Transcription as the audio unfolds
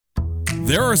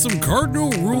There are some cardinal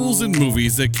rules in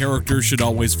movies that characters should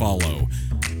always follow.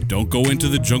 Don't go into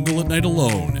the jungle at night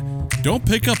alone. Don't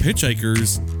pick up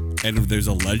hitchhikers. And if there's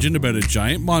a legend about a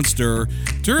giant monster,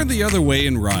 turn the other way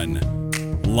and run.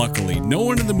 Luckily, no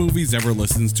one in the movies ever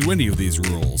listens to any of these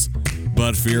rules.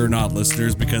 But fear not,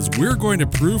 listeners, because we're going to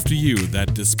prove to you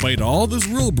that despite all this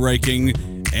rule breaking,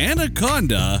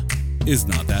 Anaconda is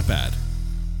not that bad.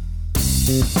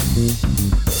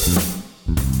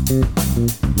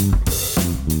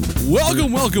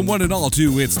 Welcome one and all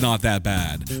to It's Not That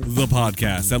Bad, the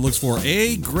podcast that looks for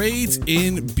A grades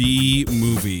in B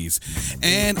movies.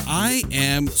 And I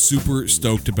am super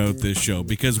stoked about this show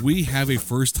because we have a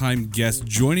first-time guest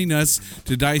joining us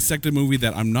to dissect a movie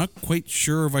that I'm not quite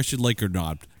sure if I should like or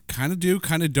not. Kind of do,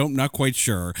 kind of don't, not quite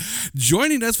sure.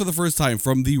 Joining us for the first time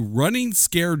from the Running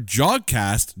Scared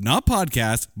Jogcast, not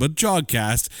podcast, but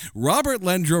Jogcast, Robert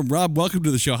Lendrum. Rob, welcome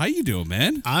to the show. How you doing,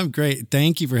 man? I'm great.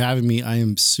 Thank you for having me. I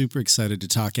am super excited to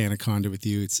talk Anaconda with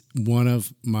you. It's one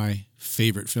of my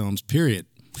favorite films, period.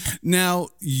 Now,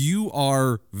 you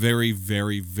are very,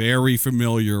 very, very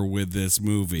familiar with this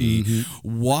movie.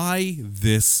 Mm-hmm. Why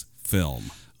this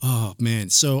film? Oh,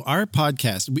 man. So our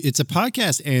podcast, it's a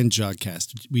podcast and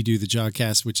Jogcast. We do the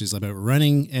Jogcast, which is about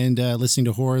running and listening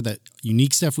to horror, that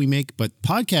unique stuff we make. But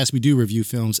podcast, we do review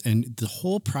films. And the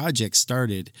whole project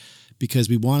started because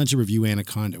we wanted to review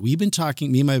Anaconda. We've been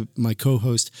talking, me and my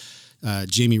co-host,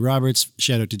 Jamie Roberts,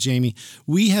 shout out to Jamie.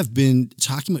 We have been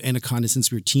talking about Anaconda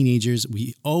since we were teenagers.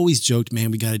 We always joked,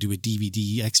 man, we got to do a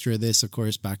DVD extra of this, of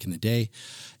course, back in the day.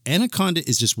 Anaconda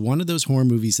is just one of those horror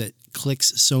movies that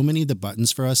clicks so many of the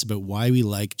buttons for us about why we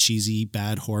like cheesy,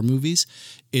 bad horror movies.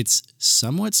 It's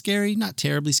somewhat scary, not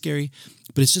terribly scary,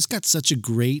 but it's just got such a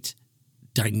great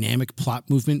dynamic plot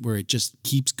movement where it just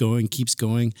keeps going.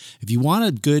 If you want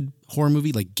a good horror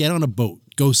movie, like get on a boat,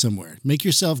 go somewhere, make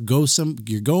yourself go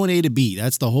you're going A to B.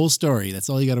 That's the whole story. That's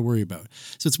all you got to worry about.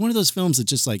 So it's one of those films that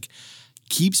just like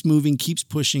keeps moving, keeps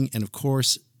pushing. And of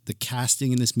course, the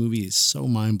casting in this movie is so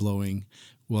mind blowing.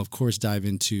 We'll, of course, dive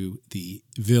into the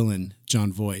villain,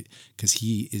 Jon Voight, because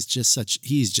he's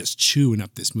just chewing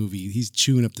up this movie. He's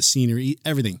chewing up the scenery,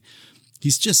 everything.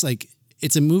 He's just like,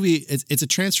 it's a movie, it's a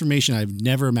transformation I've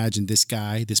never imagined this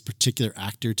particular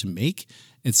actor to make.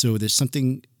 And so there's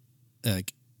something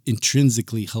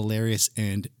intrinsically hilarious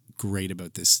and great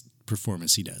about this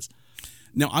performance he does.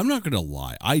 Now, I'm not going to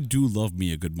lie. I do love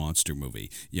me a good monster movie.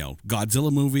 You know,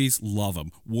 Godzilla movies, love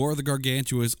them. War of the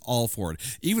Gargantuas, all for it.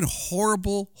 Even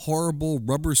horrible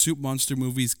rubber suit monster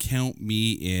movies count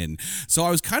me in. So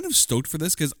I was kind of stoked for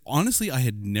this because, honestly, I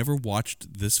had never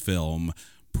watched this film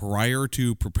prior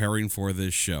to preparing for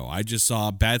this show. I just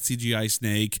saw bad CGI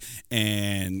snake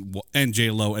and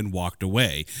J-Lo and walked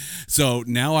away. So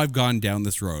now I've gone down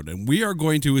this road, and we are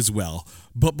going to as well.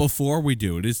 But before we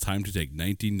do, it is time to take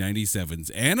 1997's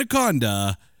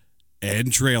Anaconda and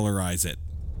trailerize it.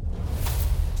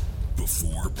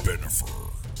 Before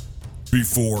Bennifer,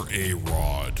 before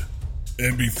A-Rod,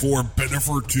 and before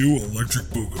Bennifer 2 Electric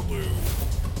Boogaloo,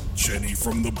 Jenny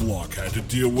from the block had to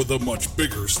deal with a much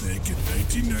bigger snake in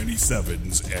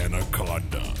 1997's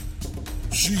Anaconda.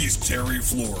 She's Terry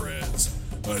Flores,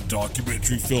 a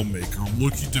documentary filmmaker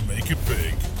looking to make it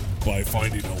big by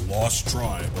finding a lost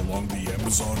tribe along the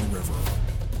Amazon River.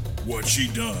 What she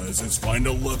does is find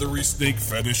a leathery snake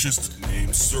fetishist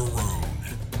named Cerrone.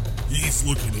 He's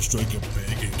looking to strike it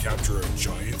big and capture a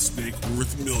giant snake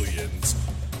worth millions,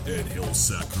 and he'll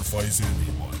sacrifice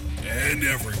anyone and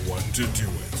everyone to do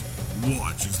it.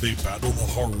 Watch as they battle the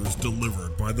horrors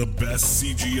delivered by the best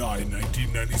CGI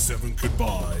 1997 could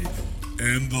buy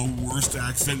and the worst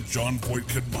accent Jon Voight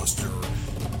could muster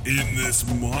in this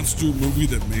monster movie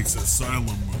that makes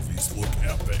asylum movies look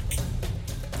epic.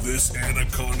 This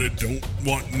Anaconda don't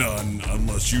want none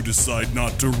unless you decide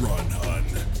not to run, hun.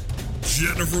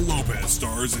 Jennifer Lopez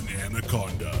stars in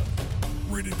Anaconda.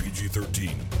 Rated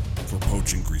PG-13 for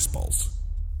poaching greaseballs.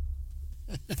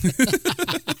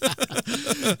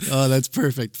 Oh, that's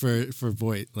perfect for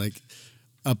Voight. Like,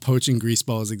 a poaching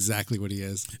greaseball is exactly what he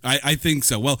is. I think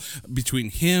so. Well,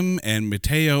 between him and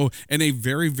Mateo and a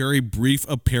very, very brief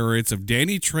appearance of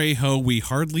Danny Trejo, we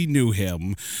hardly knew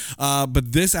him.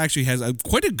 But this actually has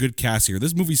quite a good cast here.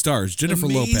 This movie stars Jennifer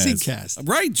Lopez. Amazing cast.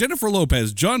 Right, Jennifer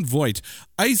Lopez, Jon Voight,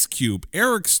 Ice Cube,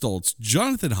 Eric Stoltz,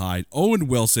 Jonathan Hyde, Owen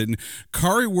Wilson,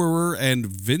 Kari Wuhrer, and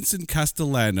Vincent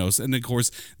Castellanos. And, of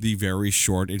course, the very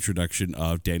short introduction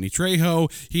of Danny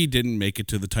Trejo. He didn't make it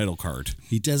to the title card.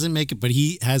 He doesn't make it, but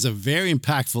he has a very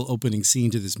impactful opening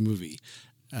scene to this movie.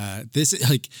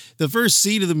 The first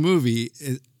scene of the movie,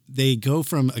 they go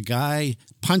from a guy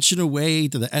punching away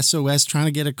to the SOS, trying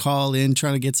to get a call in,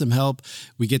 trying to get some help.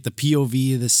 We get the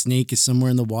POV of the snake is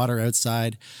somewhere in the water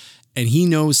outside, and he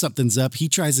knows something's up. He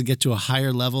tries to get to a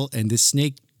higher level, and this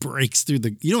snake breaks through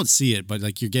you don't see it, but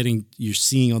like you're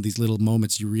seeing all these little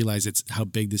moments. You realize it's how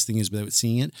big this thing is without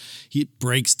seeing it. He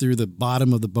breaks through the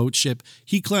bottom of the boat ship.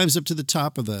 He climbs up to the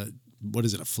top of what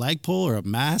is it, a flagpole or a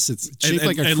mast? It's shaped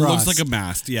like a cross. It looks like a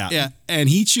mast, yeah. Yeah, and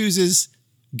he chooses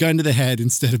gun to the head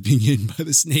instead of being eaten by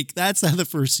the snake. That's how the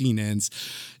first scene ends.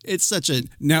 It's such a...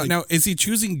 Now, is he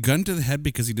choosing gun to the head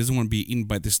because he doesn't want to be eaten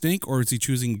by the snake, or is he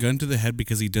choosing gun to the head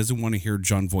because he doesn't want to hear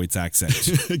John Voight's accent?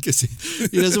 Because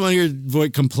he doesn't want to hear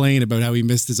Voight complain about how he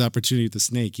missed his opportunity with the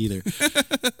snake either.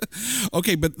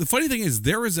 Okay, but the funny thing is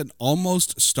there is an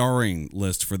almost starring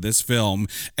list for this film,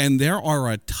 and there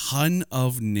are a ton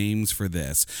of names for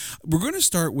this. We're going to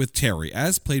start with Terry,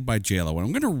 as played by J-Lo, and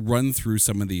I'm going to run through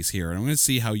some of these here, and I'm going to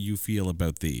see how you feel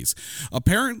about these.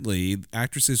 Apparently,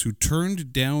 actresses who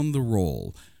turned down the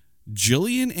role: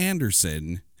 Gillian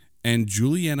Anderson and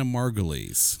Juliana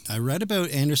Margulies. I read about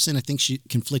Anderson. I think she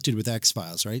conflicted with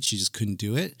X-Files, right? She just couldn't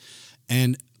do it.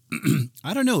 And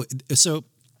I don't know. So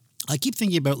I keep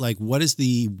thinking about like, what is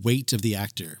the weight of the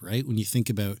actor, right? When you think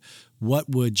about what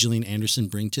would Gillian Anderson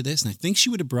bring to this? And I think she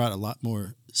would have brought a lot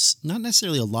more, not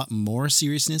necessarily a lot more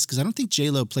seriousness, because I don't think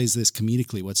J-Lo plays this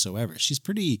comedically whatsoever. She's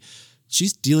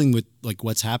dealing with like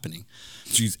what's happening.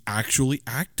 She's actually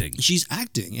acting. She's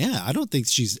acting. Yeah. I think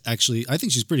she's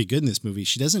pretty good in this movie.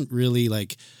 She doesn't really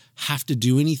like have to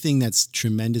do anything that's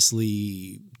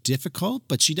tremendously difficult,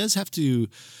 but she does have to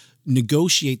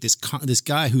negotiate this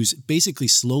guy who's basically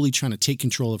slowly trying to take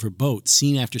control of her boat.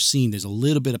 Scene after scene, there's a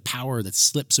little bit of power that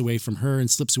slips away from her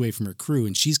and slips away from her crew.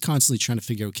 And she's constantly trying to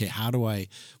figure, okay,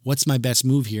 what's my best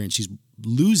move here? And she's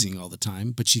losing all the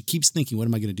time, but she keeps thinking, what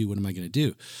am I going to do? What am I going to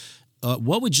do?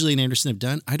 What would Gillian Anderson have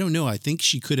done? I don't know. I think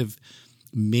she could have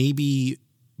maybe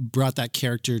brought that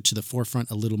character to the forefront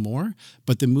a little more,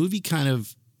 but the movie kind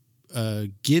of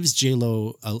gives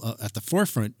J-Lo at the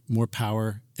forefront more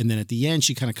power, and then at the end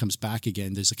she kind of comes back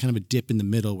again. There's a kind of a dip in the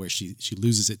middle where she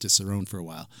loses it to Cerrone for a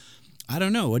while. I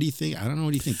don't know. What do you think? I don't know.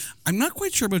 What do you think? I'm not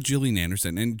quite sure about Gillian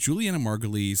Anderson and Juliana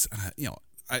Margulies.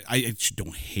 I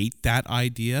don't hate that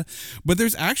idea, but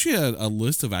there's actually a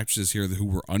list of actresses here who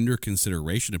were under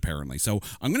consideration, apparently. So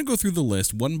I'm going to go through the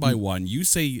list one by one. You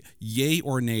say yay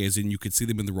or nay, as in you could see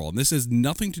them in the role. And this has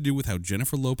nothing to do with how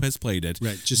Jennifer Lopez played it.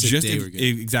 Right, just if they were good.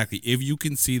 Exactly, if you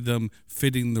can see them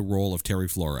fitting the role of Terry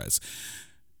Flores.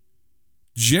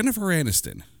 Jennifer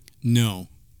Aniston. No.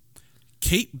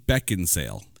 Kate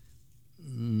Beckinsale.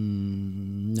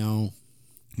 No.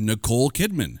 Nicole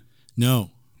Kidman. No.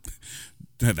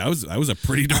 That was a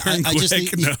pretty darn I just quick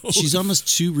think no. She's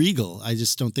almost too regal. I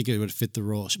just don't think it would fit the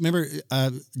role. Remember,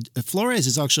 Flores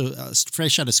is also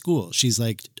fresh out of school. She's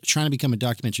like trying to become a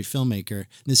documentary filmmaker.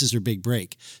 This is her big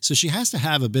break. So she has to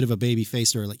have a bit of a baby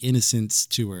face or like innocence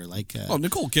to her. Like,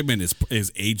 Nicole Kidman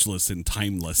is ageless and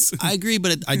timeless. I agree,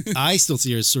 but I still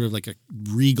see her as sort of like a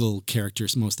regal character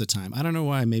most of the time. I don't know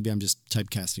why. Maybe I'm just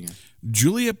typecasting her.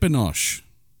 Juliette Binoche.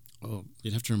 Oh,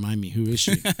 you'd have to remind me. Who is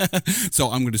she? So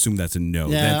I'm going to assume that's a no.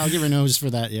 Yeah, I'll give her a no just for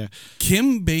that, yeah.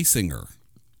 Kim Basinger.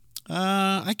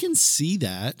 I can see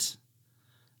that.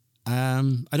 I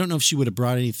don't know if she would have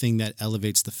brought anything that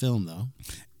elevates the film, though.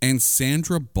 And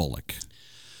Sandra Bullock.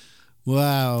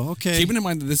 Wow, okay. Keeping in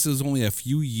mind that this is only a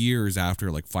few years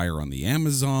after like Fire on the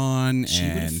Amazon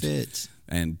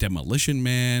and Demolition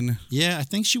Man. Yeah, I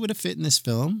think she would have fit in this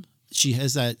film. She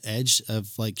has that edge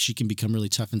of like she can become really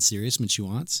tough and serious when she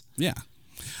wants. Yeah.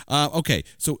 Okay,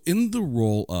 so in the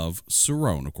role of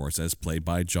Cerrone, of course, as played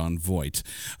by John Voight,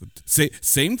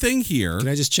 same thing here. Can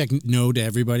I just check no to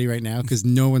everybody right now? Because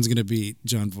no one's going to beat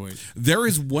John Voight. There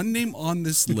is one name on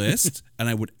this list, and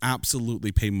I would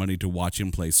absolutely pay money to watch him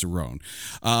play Cerrone.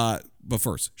 But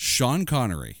first, Sean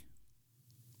Connery.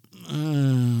 Oh,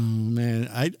 man.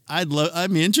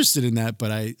 I'm interested in that, but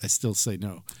I still say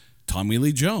no. Tommy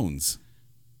Lee Jones.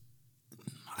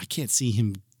 I can't see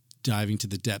him diving to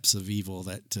the depths of evil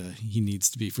that he needs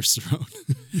to be for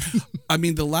Cerrone. I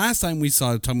mean, the last time we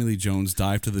saw Tommy Lee Jones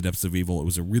dive to the depths of evil, it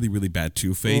was a really, really bad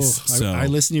Two-Face. I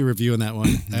listened to your review on that one.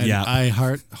 And yeah. I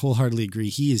wholeheartedly agree.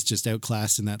 He is just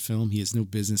outclassed in that film. He has no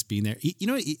business being there.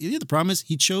 The problem is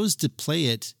he chose to play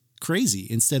it crazy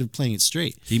instead of playing it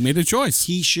straight. He made a choice.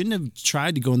 He shouldn't have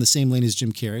tried to go in the same lane as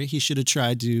Jim Carrey. He should have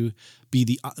tried to be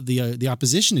the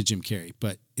opposition to Jim Carrey.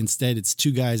 But instead it's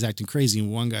two guys acting crazy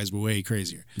and one guy's way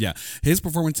crazier. Yeah. His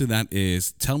performance in that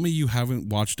is, tell me you haven't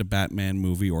watched a Batman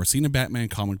movie or seen a Batman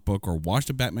comic book or watched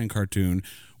a Batman cartoon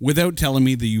without telling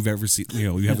me that you've ever seen,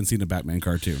 you haven't seen a Batman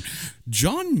cartoon.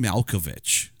 John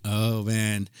Malkovich. Oh,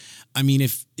 man. I mean,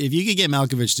 if you could get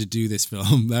Malkovich to do this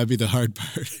film, that'd be the hard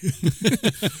part.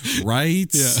 Right?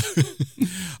 Yeah.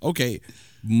 Okay.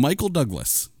 Michael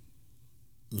Douglas.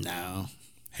 No.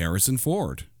 Harrison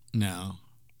Ford. No.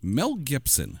 Mel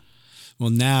Gibson. Well,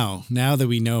 now that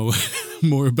we know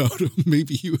more about him,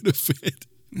 maybe he would have fit.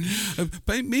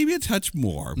 But maybe a touch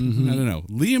more. Mm-hmm. I don't know.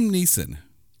 Liam Neeson.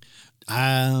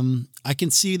 I can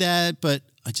see that, but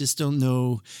I just don't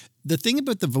know. The thing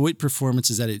about the Voight performance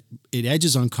is that it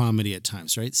edges on comedy at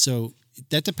times, right? So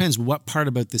that depends what part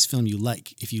about this film you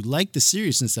like. If you like the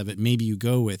seriousness of it, maybe you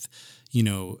go with,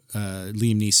 Liam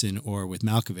Neeson or with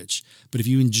Malkovich. But if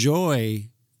you enjoy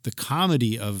the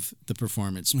comedy of the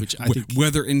performance, which I think,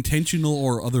 whether intentional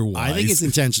or otherwise, I think it's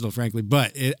intentional, frankly,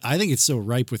 but I think it's so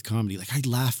ripe with comedy. Like I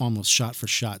laugh almost shot for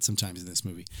shot sometimes in this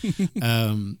movie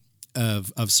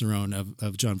of Cerrone,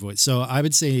 of John Voight. So I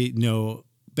would say no,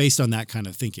 based on that kind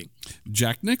of thinking.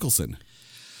 Jack Nicholson.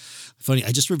 Funny,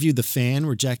 I just reviewed The Fan,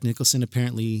 where Jack Nicholson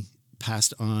apparently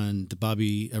passed on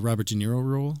the Robert De Niro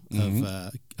role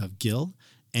of Gil,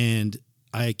 and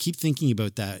I keep thinking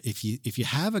about that. If you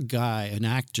have a guy, an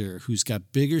actor who's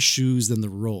got bigger shoes than the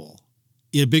role,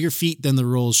 bigger feet than the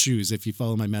role's shoes, if you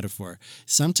follow my metaphor,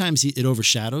 sometimes it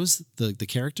overshadows the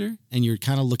character, and you're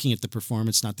kind of looking at the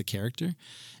performance, not the character.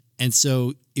 And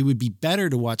so it would be better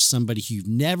to watch somebody who you've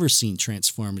never seen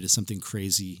transform into something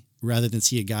crazy rather than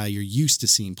see a guy you're used to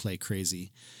seeing play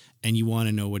crazy and you want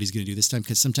to know what he's going to do this time,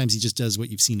 because sometimes he just does what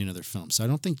you've seen in other films. So I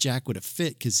don't think Jack would have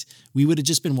fit, because we would have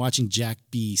just been watching Jack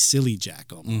be silly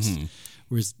Jack almost. Mm-hmm.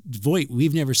 Whereas Voight,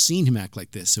 we've never seen him act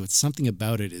like this. So it's something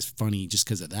about it is funny just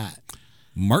because of that.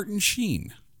 Martin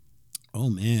Sheen.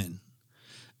 Oh, man.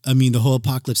 I mean, the whole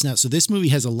Apocalypse Now. So this movie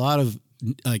has a lot of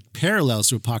parallels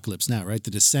to Apocalypse Now, right?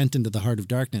 The descent into the heart of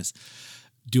darkness.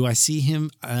 Do I see him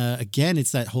again?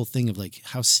 It's that whole thing of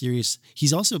how serious.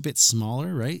 He's also a bit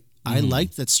smaller, right? I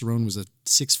liked that Cerrone was a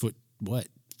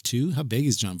 6'2". How big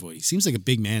is John Voight? He seems like a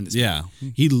big man. Yeah,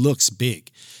 he looks big.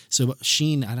 So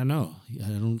Sheen, I don't know. I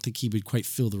don't think he would quite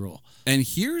fill the role. And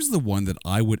here's the one that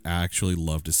I would actually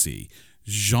love to see: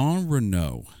 Jean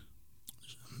Reno.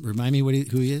 Remind me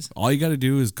who he is? All you got to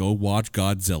do is go watch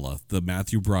Godzilla, the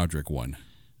Matthew Broderick one.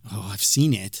 Oh, I've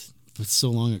seen it, but so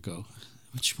long ago.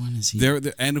 Which one is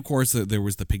he? And of course, there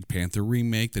was the Pink Panther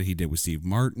remake that he did with Steve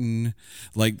Martin.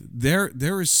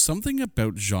 There is something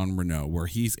about Jean Reno where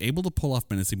he's able to pull off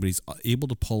menacing, but he's able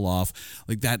to pull off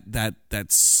that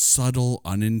subtle,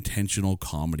 unintentional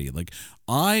comedy.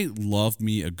 I love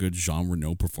me a good Jean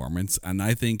Reno performance, and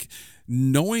I think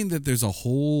knowing that there's a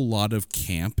whole lot of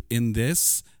camp in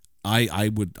this, I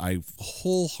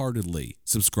wholeheartedly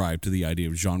subscribe to the idea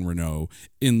of Jean Reno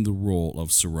in the role of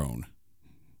Cerrone.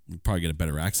 You'd probably get a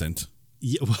better accent.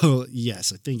 Yeah, well,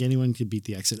 yes, I think anyone could beat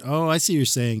the accent. Oh, I see what you're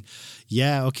saying.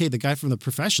 Yeah, okay, the guy from The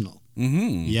Professional.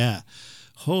 Mm-hmm. Yeah.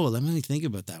 Oh, let me think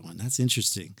about that one. That's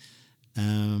interesting.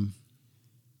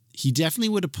 He definitely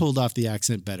would have pulled off the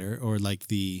accent better, or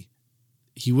he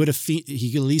at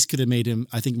least could have made him,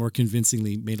 I think, more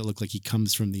convincingly made it look like he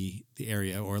comes from the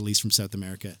area, or at least from South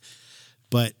America.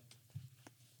 But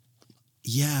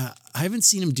yeah, I haven't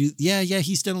seen him do. Yeah,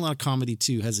 he's done a lot of comedy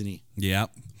too, hasn't he? Yeah.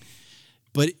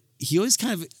 But he always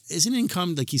kind of isn't in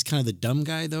comedy. He's kind of the dumb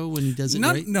guy though when he does it.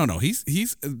 Right? No.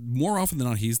 He's more often than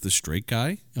not he's the straight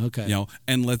guy. Okay.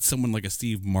 And let someone like a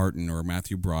Steve Martin or a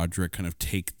Matthew Broderick kind of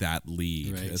take that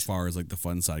lead right. as far as the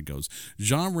fun side goes.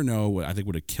 Jean Reno, I think,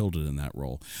 would have killed it in that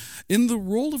role. In the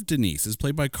role of Denise, is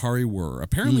played by Kari Wuhrer.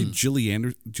 Apparently,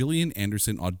 Gillian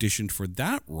Anderson auditioned for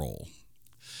that role.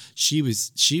 She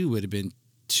would have been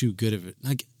too good of it.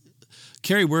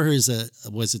 Kari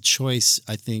Wuhrer was a choice,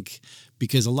 I think,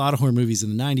 because a lot of horror movies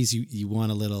in the 90s, you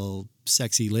want a little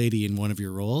sexy lady in one of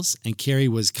your roles, and Kari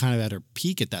was kind of at her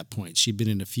peak at that point. She'd been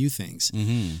in a few things.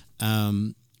 Mm-hmm.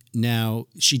 Now,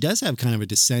 she does have kind of a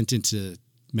descent into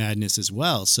madness as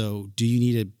well, so do you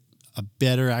need a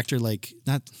better actor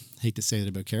not hate to say that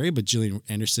about Kari, but Gillian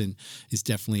Anderson is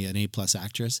definitely an A+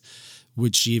 actress.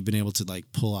 Would she have been able to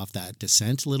like pull off that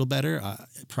descent a little better?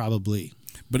 Probably.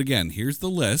 But again, here's the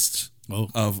list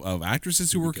of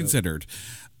actresses who were considered.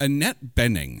 Annette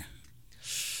Bening.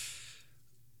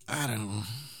 I don't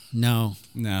know.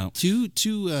 No. Too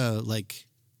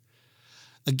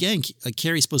again,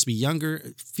 Carrie's supposed to be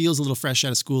younger, feels a little fresh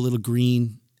out of school, a little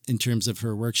green in terms of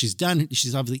her work. She's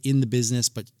obviously in the business,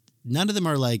 but none of them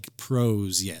are like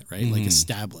pros yet, right? Mm-hmm. Like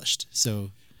established.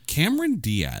 So Cameron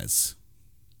Diaz.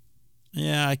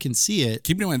 Yeah, I can see it.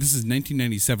 Keep in mind, this is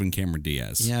 1997 Cameron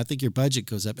Diaz. Yeah, I think your budget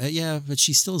goes up. Yeah, but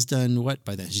she still's done what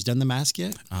by then? She's done The Mask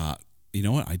yet? You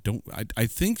know what? I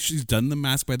think she's done The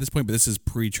Mask by this point, but this is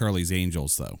pre-Charlie's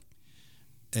Angels, though.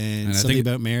 And Something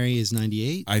About Mary is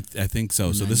 98? I think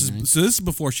so. So this is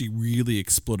before she really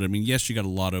exploded. I mean, yes, she got a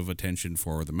lot of attention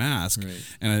for The Mask, right.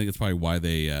 And I think it's probably why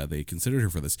they considered her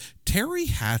for this. Terry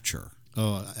Hatcher.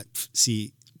 Oh,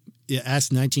 see,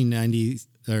 ask 1990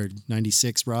 or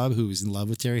 96 Rob, who was in love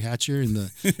with Terry Hatcher in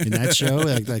that show,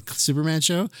 like Superman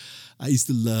show. I used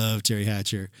to love Terry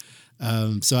Hatcher.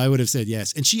 So I would have said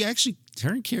yes. And her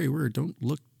and Carrie Ward don't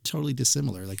look totally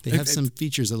dissimilar. Like they have some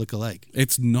features that look alike.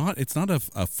 It's not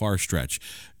a far stretch.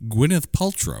 Gwyneth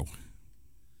Paltrow.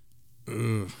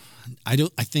 I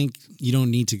think you don't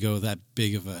need to go that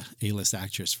big of a A-list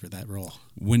actress for that role.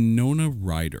 Winona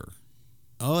Ryder.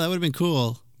 Oh, that would have been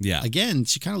cool. Yeah. Again,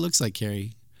 she kind of looks like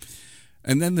Carrie.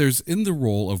 And then there's in the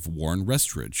role of Warren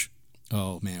Westridge.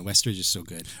 Oh, man, Westridge is so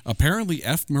good. Apparently,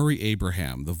 F. Murray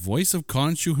Abraham, the voice of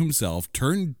Khonshu himself,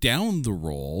 turned down the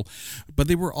role, but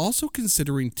they were also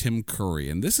considering Tim Curry.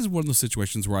 And this is one of those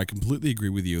situations where I completely agree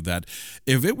with you that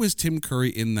if it was Tim Curry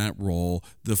in that role,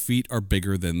 the feet are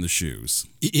bigger than the shoes.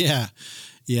 Yeah.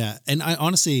 And I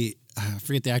honestly, I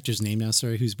forget the actor's name now.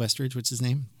 Sorry, who's Westridge? What's his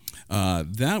name?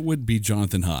 That would be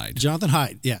Jonathan Hyde. Jonathan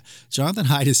Hyde, yeah. Jonathan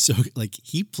Hyde is so, like,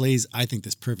 he plays, I think,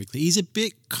 this perfectly. He's a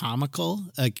bit comical,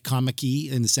 like, comic-y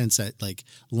in the sense that, like,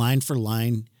 line for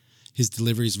line, his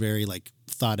delivery is very, like,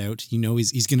 thought out. You know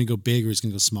he's going to go big or he's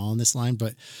going to go small in this line,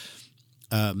 but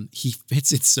he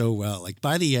fits it so well. Like,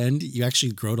 by the end, you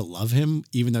actually grow to love him,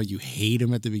 even though you hate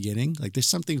him at the beginning. Like, there's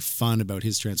something fun about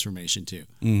his transformation, too.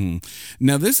 Mm-hmm.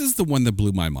 Now, this is the one that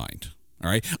blew my mind. All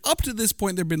right. Up to this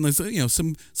point, there've been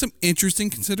some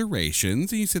interesting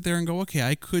considerations, and you sit there and go, okay,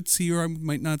 I could see or I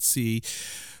might not see.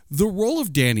 The role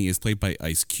of Danny is played by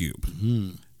Ice Cube.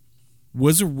 Mm-hmm.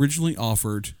 Was originally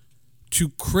offered to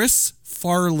Chris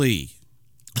Farley.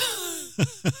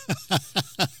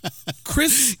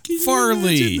 Chris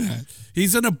Farley.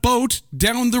 He's in a boat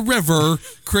down the river,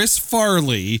 Chris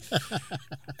Farley,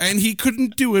 and he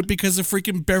couldn't do it because of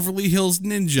freaking Beverly Hills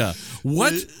Ninja.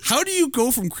 What? How do you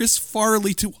go from Chris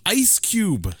Farley to Ice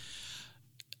Cube?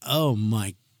 Oh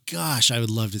my gosh, I would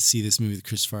love to see this movie with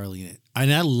Chris Farley in it.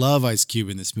 And I love Ice Cube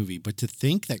in this movie, but to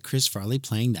think that Chris Farley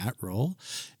playing that role,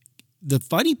 the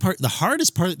funny part, the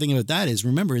hardest part thing about that is,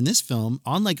 remember, in this film,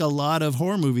 unlike a lot of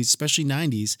horror movies, especially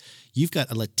 90s, you've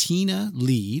got a Latina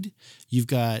lead, you've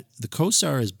got the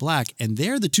co-star is black, and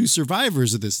they're the two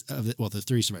survivors of this, the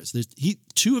three survivors.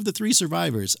 Two of the three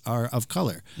survivors are of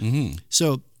color. Mm-hmm.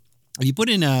 So if you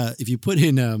put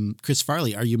in Chris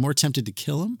Farley, are you more tempted to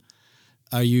kill him?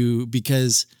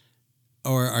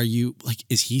 Or are you like,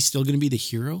 is he still going to be the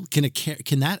hero? Can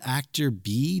that actor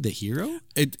be the hero?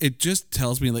 It just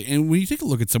tells me, like, and when you take a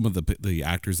look at some of the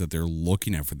actors that they're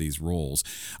looking at for these roles,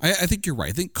 I think you're right.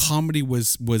 I think comedy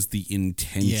was the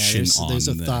intention on there's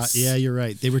a this. Thought. Yeah, you're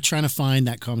right. They were trying to find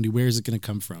that comedy. Where is it going to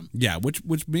come from? Yeah,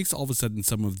 which makes all of a sudden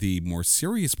some of the more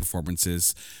serious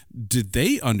performances. Did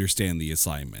they understand the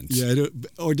assignment? Yeah,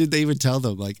 or did they even tell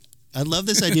them, like? I love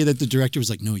this idea that the director was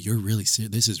like, no, you're really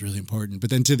serious. This is really important. But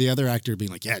then to the other actor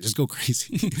being like, yeah, just go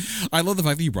crazy. I love the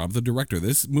fact that you brought up the director.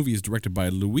 This movie is directed by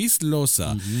Luis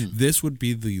Loza. Mm-hmm. This would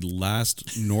be the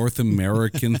last North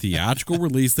American theatrical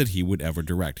release that he would ever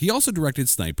direct. He also directed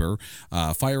Sniper,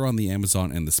 Fire on the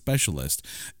Amazon, and The Specialist.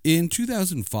 In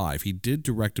 2005, he did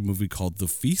direct a movie called The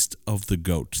Feast of the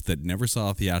Goat that never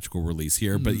saw a theatrical release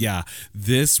here. Mm-hmm. But yeah,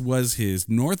 this was his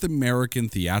North American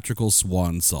theatrical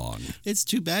swan song. It's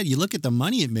too bad. You look at the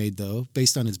money it made, though,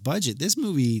 based on its budget. This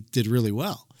movie did really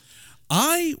well.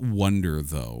 I wonder,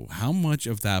 though, how much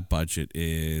of that budget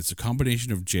is a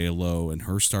combination of J-Lo and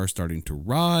her star starting to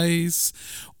rise,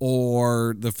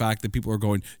 or the fact that people are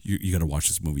going, you got to watch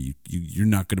this movie. You're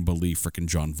not going to believe frickin'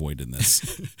 Jon Voight in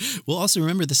this. Well, also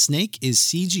remember, the snake is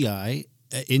CGI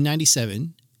in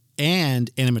 97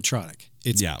 and animatronic.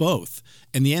 It's both.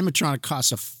 And the animatronic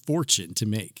costs a fortune to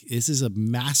make. This is a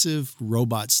massive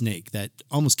robot snake that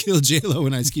almost killed J-Lo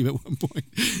and Ice Cube at one point.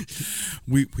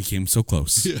 We came so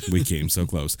close. Yeah. We came so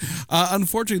close.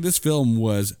 Unfortunately, this film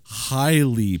was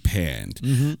highly panned.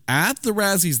 Mm-hmm. At the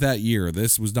Razzies that year,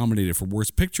 this was nominated for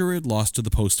Worst Picture. It lost to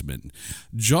The Postman.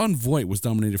 Jon Voight was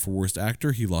nominated for Worst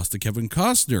Actor. He lost to Kevin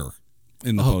Costner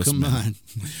in The Postman. Oh, come on.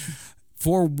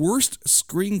 For Worst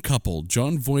Screen Couple,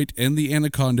 Jon Voight and the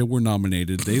Anaconda were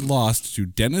nominated. They lost to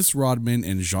Dennis Rodman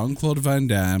and Jean-Claude Van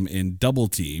Damme in Double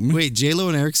Team. Wait, J-Lo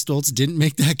and Eric Stoltz didn't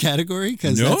make that category?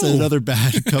 Because No. that's another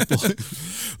bad couple.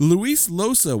 Luis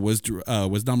Loza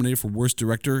was nominated for Worst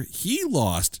Director. He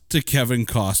lost to Kevin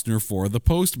Costner for The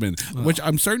Postman, which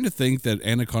I'm starting to think that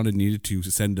Anaconda needed to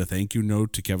send a thank you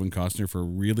note to Kevin Costner for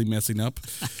really messing up.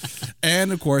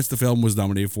 And, of course, the film was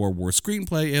nominated for Worst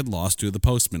Screenplay. It lost to The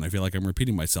Postman. I feel like I'm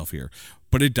repeating myself here,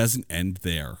 but it doesn't end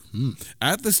there.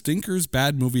 At the Stinkers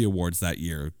Bad Movie Awards that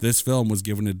year, this film was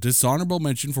given a dishonorable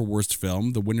mention for Worst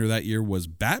Film. The winner that year was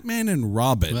Batman and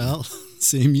Robin. Well,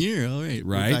 same year. All right.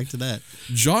 Right. We're back to that.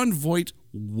 Jon Voight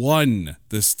won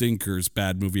the Stinkers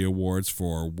Bad Movie Awards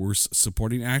for Worst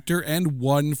Supporting Actor and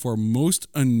won for Most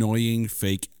Annoying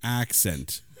Fake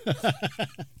Accent.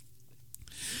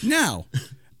 Now,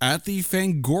 at the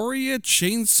Fangoria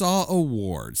Chainsaw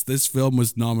Awards, this film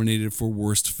was nominated for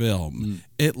Worst Film.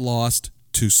 It lost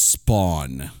to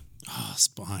Spawn. Oh,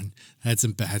 Spawn. Had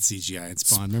some bad CGI in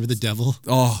Spawn. Remember the devil?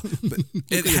 Oh, Like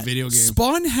a video game.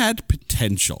 Spawn had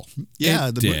potential. Yeah,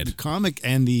 It the did. comic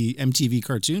and the MTV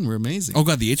cartoon were amazing. Oh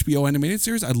god, the HBO animated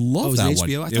series, I love was that it one.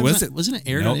 HBO? I thought wasn't it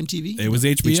aired on MTV? It was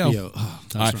HBO. Oh,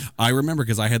 that was wrong. I remember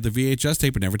because I had the VHS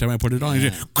tape, and every time I put it on, it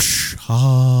did.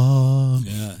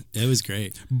 Yeah, it was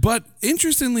great. But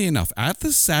interestingly enough, at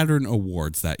the Saturn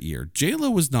Awards that year,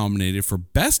 J-Lo was nominated for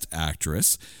Best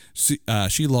Actress. She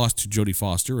lost to Jodie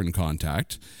Foster in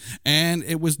Contact, and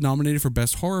it was nominated for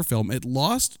Best Horror Film. It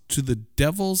lost to The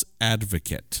Devil's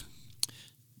Advocate.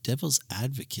 Devil's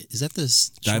Advocate. Is that the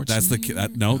That's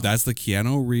the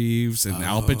Keanu Reeves and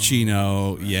Al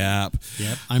Pacino. Yep.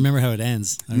 Yep. I remember how it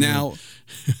ends. Now,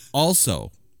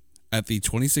 also at the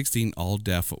 2016 All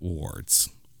Deaf Awards.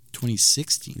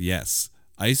 2016. Yes.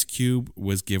 Ice Cube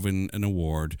was given an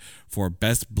award for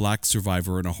Best Black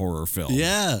Survivor in a Horror Film.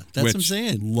 Yeah, that's what I'm which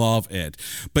saying. Love it.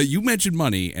 But you mentioned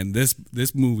money, and this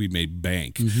movie made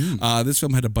bank. This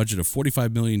film had a budget of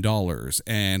 $45 million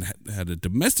and had a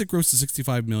domestic gross of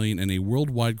 $65 million and a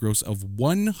worldwide gross of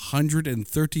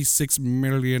 $136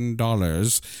 million.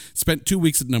 Spent 2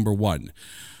 weeks at number one.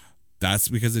 That's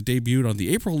because it debuted on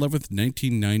the April 11th,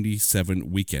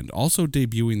 1997 weekend. Also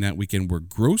debuting that weekend were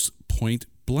Grosse Point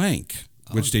Blank,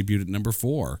 which debuted at number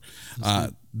 4.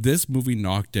 This movie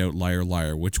knocked out Liar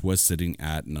Liar, which was sitting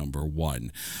at number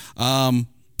 1.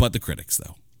 But the critics,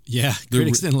 though. Yeah,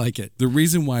 critics didn't like it. The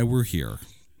reason why we're here.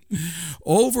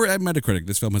 Over at Metacritic,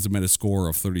 this film has a Metascore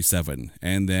of 37.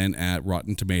 And then at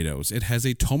Rotten Tomatoes, it has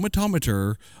a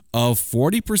tomatometer of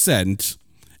 40%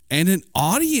 and an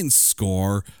audience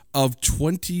score of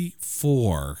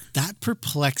 24. That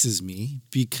perplexes me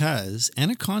because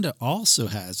Anaconda also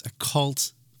has a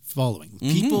cult following.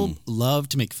 People love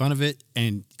to make fun of it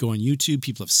and go on YouTube.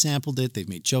 People have sampled it. They've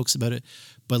made jokes about it.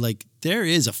 But like, there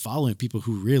is a following of people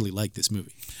who really like this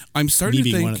movie. I'm starting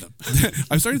Me to being think one of them.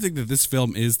 I'm starting to think that this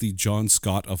film is the John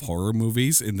Scott of horror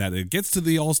movies, in that it gets to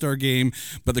the All-Star game,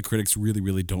 but the critics really,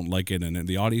 really don't like it, and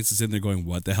the audience is in there going,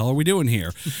 "What the hell are we doing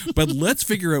here?" But let's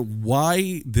figure out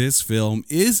why this film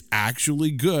is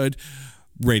actually good.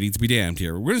 Ratings be damned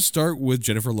here. We're going to start with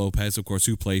Jennifer Lopez, of course,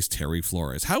 who plays Terry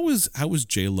Flores. How was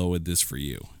J-Lo in this for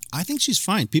you? I think she's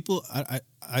fine. People,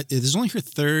 this is only her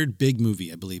third big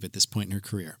movie, I believe, at this point in her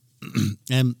career.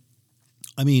 And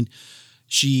I mean,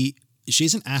 she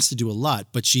isn't asked to do a lot,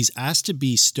 but she's asked to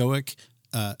be stoic,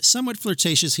 somewhat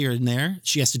flirtatious here and there.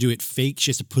 She has to do it fake. She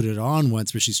has to put it on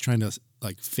once where she's trying to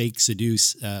like fake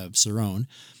seduce Cerrone.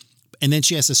 And then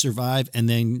she has to survive and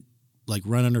then like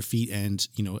run on her feet and,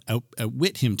 you know,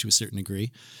 outwit him to a certain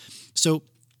degree. So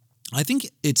I think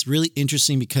it's really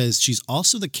interesting because she's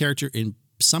also the character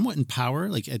somewhat in power.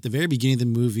 Like at the very beginning of the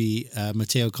movie,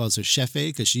 Mateo calls her Chefe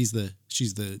because she's the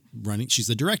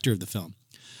director of the film.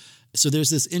 So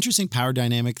there's this interesting power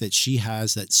dynamic that she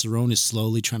has that Cerrone is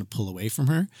slowly trying to pull away from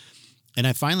her. And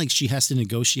I find like she has to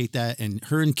negotiate that, and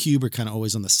her and Cube are kind of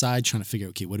always on the side trying to figure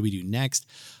out, okay, what do we do next?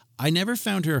 I never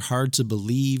found her hard to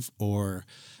believe or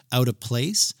out of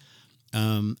place.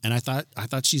 And I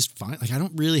thought she's fine. Like I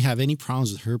don't really have any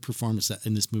problems with her performance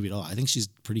in this movie at all. I think she's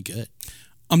pretty good.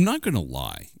 I'm not going to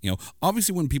lie. You know,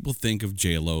 obviously when people think of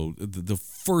J-Lo, the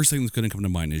first thing that's going to come to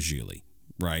mind is Gigli,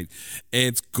 right?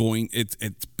 It's bound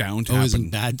to happen. Always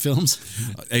in bad films?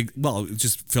 Well, it's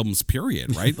just films,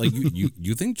 period, right? Like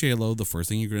you think J-Lo, the first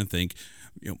thing you're going to think,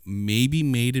 you know, maybe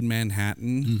Made in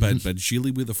Manhattan, but Gigli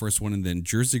will be the first one, and then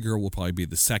Jersey Girl will probably be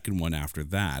the second one after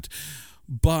that.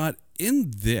 But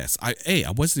in this, I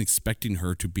wasn't expecting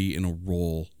her to be in a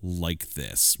role like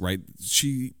this, right?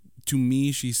 To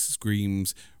me, she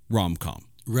screams rom-com.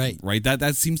 Right. Right.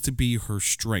 That seems to be her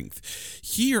strength.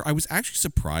 Here, I was actually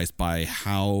surprised by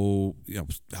how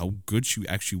how good she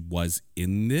actually was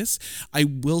in this. I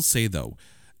will say though,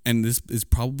 and this is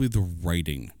probably the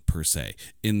writing per se,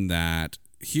 in that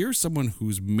here's someone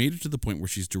who's made it to the point where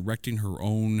she's directing her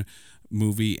own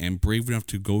movie and brave enough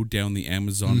to go down the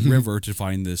Amazon River to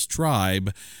find this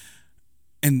tribe.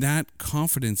 And that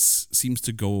confidence seems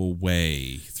to go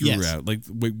away throughout.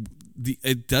 Yes.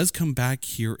 It does come back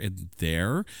here and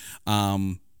there.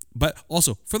 But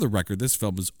also, for the record, this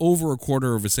film is over a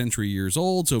quarter of a century years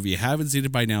old. So if you haven't seen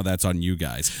it by now, that's on you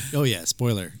guys. Oh, yeah.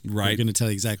 Spoiler. Right. We're going to tell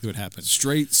you exactly what happens.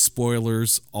 Straight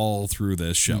spoilers all through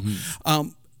this show.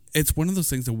 It's one of those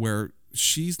things where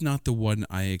she's not the one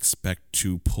I expect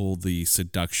to pull the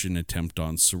seduction attempt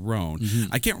on Cerrone.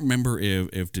 I can't remember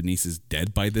if Denise is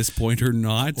dead by this point or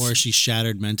not. Or she's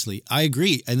shattered mentally. I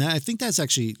agree. And I think that's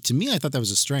actually, to me, I thought that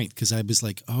was a strength because I was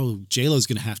like, oh, J-Lo's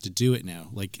going to have to do it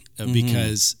now.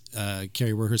 Because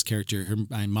Carrie Werher's character,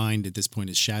 my mind at this point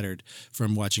is shattered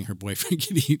from watching her boyfriend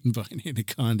get eaten by an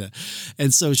anaconda.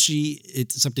 And so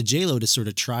it's up to J-Lo to sort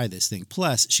of try this thing.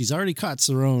 Plus, she's already caught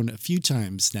Cerrone a few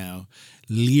times now,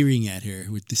 leering at her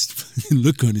with this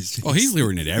look on his face. Oh, he's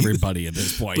leering at everybody at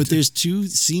this point. But there's two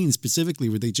scenes specifically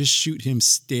where they just shoot him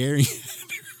staring at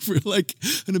her for like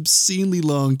an obscenely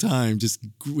long time, just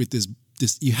with this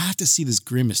you have to see this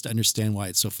grimace to understand why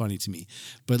it's so funny to me.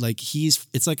 But like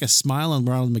it's like a smile on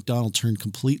Ronald McDonald turned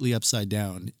completely upside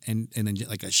down and then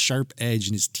like a sharp edge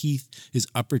in his teeth, his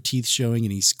upper teeth showing,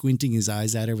 and he's squinting his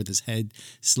eyes at her with his head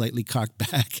slightly cocked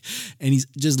back. And he's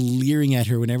just leering at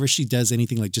her whenever she does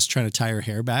anything, like just trying to tie her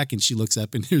hair back. And she looks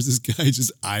up and there's this guy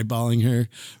just eyeballing her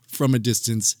from a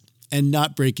distance and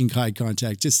not breaking eye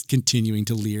contact, just continuing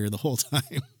to leer the whole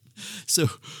time. So,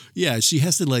 yeah, she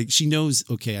has to she knows,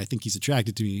 okay, I think he's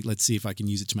attracted to me. Let's see if I can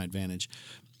use it to my advantage.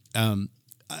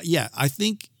 Yeah, I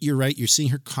think you're right. You're seeing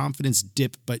her confidence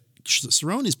dip, but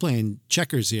Cerrone is playing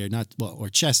checkers here, or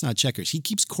chess, not checkers. He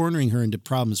keeps cornering her into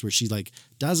problems where she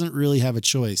doesn't really have a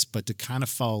choice but to kind of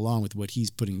follow along with what he's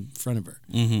putting in front of her.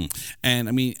 And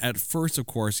I mean, at first, of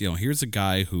course, here's a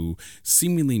guy who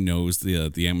seemingly knows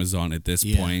the Amazon at this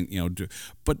point,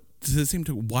 but to the same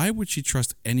time, why would she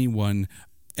trust anyone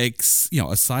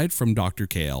aside from Dr.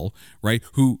 Kale, right,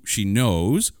 who she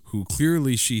knows, who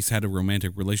clearly she's had a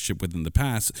romantic relationship with in the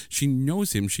past? She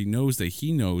knows him. She knows that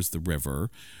he knows the river,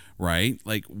 right?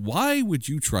 Like, why would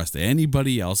you trust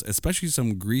anybody else, especially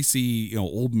some greasy,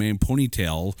 old man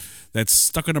ponytail that's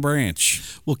stuck on a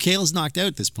branch? Well, Kale's knocked out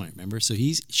at this point, remember? So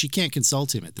she can't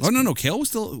consult him at this point. No. Kale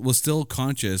was still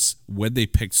conscious when they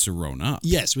picked Cerrone up.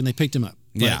 Yes, when they picked him up.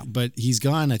 Yeah, but he's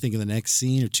gone. I think in the next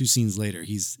scene or two scenes later,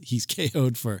 he's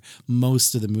KO'd for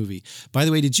most of the movie. By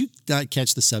the way, did you not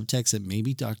catch the subtext that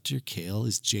maybe Dr. Kale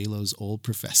is J-Lo's old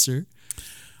professor?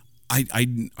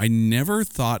 I never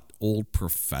thought old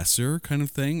professor kind of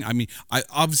thing. I mean,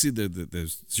 obviously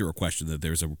there's zero question that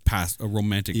there's a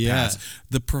romantic past.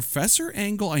 The professor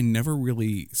angle I never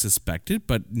really suspected,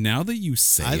 but now that you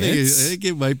say I think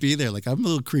it might be there. Like, I'm a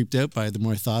little creeped out by it the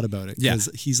more I thought about it. Because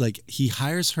he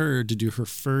hires her to do her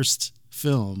first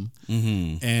film,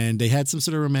 and they had some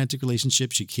sort of romantic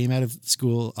relationship. She came out of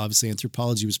school. Obviously,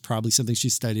 anthropology was probably something she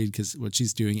studied because what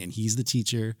she's doing, and he's the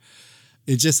teacher.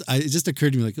 It just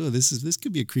occurred to me this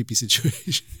could be a creepy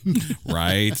situation.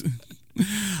 Right.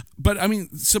 But I mean,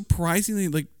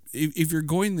 surprisingly, if you're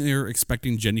going there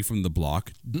expecting Jenny from the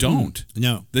Block, don't.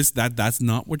 No. That's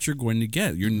not what you're going to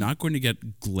get. You're not going to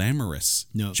get glamorous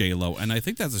J-Lo, and I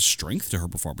think that's a strength to her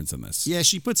performance in this. Yeah,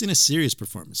 she puts in a serious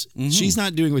performance. She's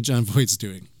not doing what Jon Voight's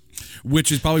doing.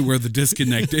 Which is probably where the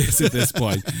disconnect is at this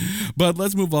point. But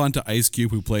let's move on to Ice Cube,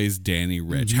 who plays Danny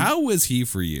Rich. How was he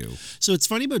for you? So it's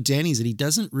funny about Danny is that he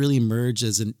doesn't really emerge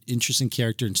as an interesting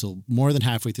character until more than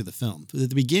halfway through the film. At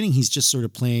the beginning, he's just sort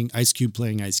of playing Ice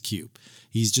Cube.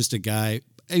 He's just a guy,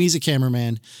 and he's a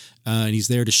cameraman, and he's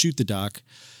there to shoot the doc.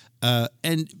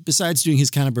 And besides doing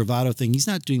his kind of bravado thing, he's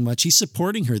not doing much. He's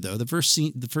supporting her, though. The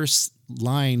first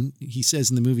line he says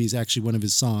in the movie is actually one of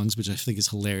his songs, which I think is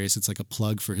hilarious. It's like a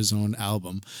plug for his own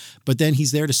album. But then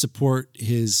he's there to support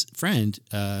his friend,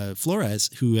 Flores,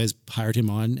 who has hired him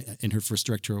on in her first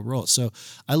directorial role. So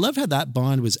I love how that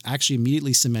bond was actually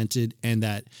immediately cemented, and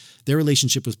that their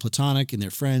relationship was platonic, and they're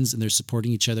friends, and they're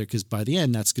supporting each other, because by the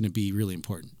end, that's going to be really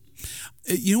important.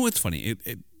 You know what's funny?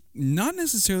 Not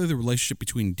necessarily the relationship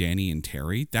between Danny and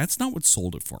Terry. That's not what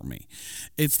sold it for me.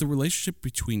 It's the relationship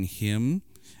between him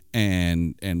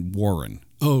and Warren.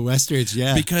 Oh, Westerns,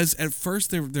 yeah. Because at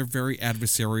first they're very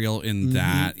adversarial in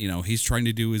that, he's trying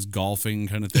to do his golfing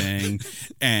kind of thing,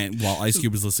 and while Ice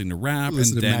Cube is listening to rap.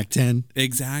 Listen and to then, Mac 10.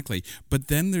 Exactly. But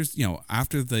then there's,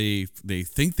 after they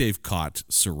think they've caught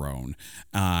Cerrone,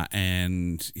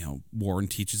 and, Warren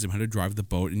teaches him how to drive the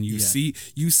boat, and you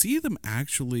see them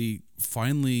actually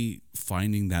finally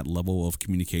finding that level of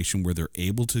communication where they're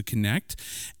able to connect,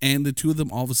 and the two of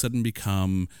them all of a sudden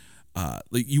become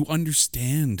you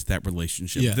understand that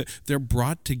relationship. Yeah. They're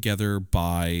brought together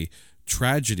by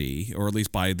tragedy, or at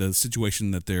least by the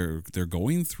situation that they're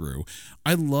going through.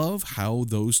 I love how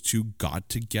those two got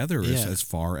together as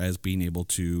far as being able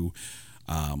to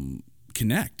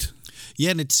connect.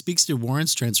 Yeah, and it speaks to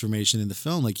Warren's transformation in the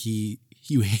film. Like you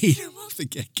hate him off the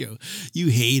get-go. You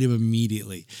hate him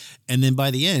immediately. And then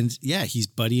by the end, he's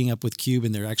buddying up with Cube,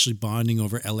 and they're actually bonding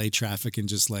over LA traffic and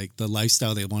just like the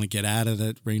lifestyle they want to get out of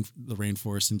the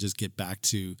rainforest and just get back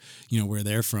to, where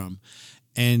they're from.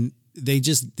 And they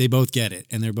both get it,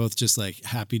 and they're both just like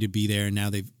happy to be there. And now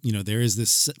there is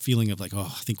this feeling of like,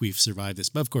 oh, I think we've survived this,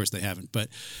 but of course they haven't. But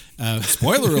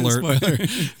spoiler alert,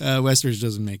 Western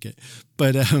doesn't make it.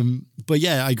 But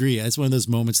yeah, I agree. It's one of those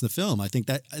moments in the film. I think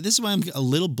that this is why I'm a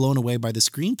little blown away by the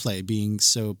screenplay being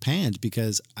so panned,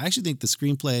 because I actually think the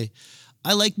screenplay.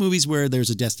 I like movies where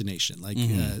there's a destination. Like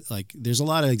there's a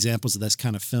lot of examples of this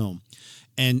kind of film.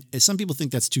 And some people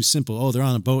think that's too simple. Oh, they're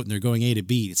on a boat and they're going A to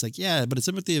B. It's like, yeah, but it's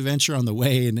about the adventure on the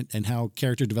way and how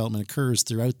character development occurs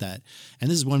throughout that.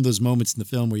 And this is one of those moments in the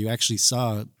film where you actually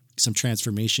saw some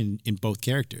transformation in both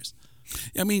characters.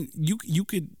 I mean, you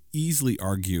could easily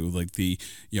argue like the,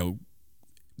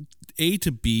 A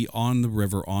to B on the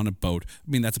river on a boat.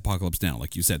 I mean, that's Apocalypse Now,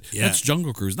 like you said. Yeah. That's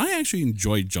Jungle Cruise. And I actually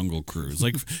enjoyed Jungle Cruise.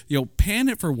 Like, pan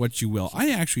it for what you will.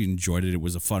 I actually enjoyed it. It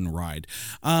was a fun ride.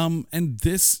 And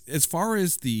this, as far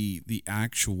as the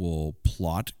actual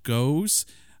plot goes,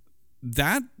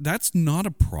 that's not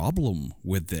a problem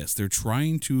with this. They're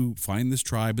trying to find this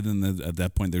tribe, and then at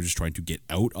that point, they're just trying to get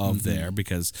out of there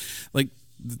because, like,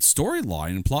 the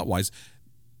storyline and plot-wise,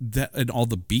 that and all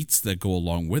the beats that go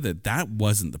along with it, that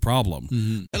wasn't the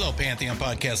problem. Hello, Pantheon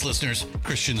Podcast listeners.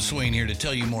 Christian Swain here to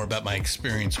tell you more about my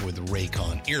experience with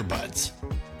Raycon earbuds.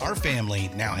 Our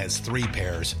family now has 3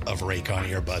 pairs of Raycon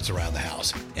earbuds around the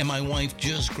house, and my wife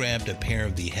just grabbed a pair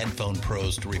of the Headphone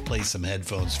Pros to replace some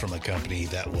headphones from a company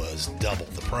that was double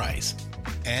the price.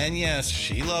 And yes,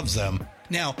 she loves them.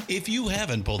 Now, if you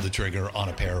haven't pulled the trigger on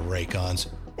a pair of Raycons,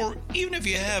 or even if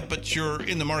you have, but you're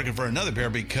in the market for another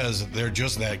pair because they're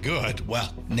just that good,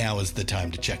 well, now is the time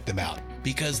to check them out,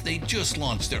 because they just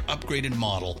launched their upgraded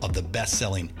model of the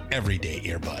best-selling everyday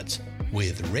earbuds.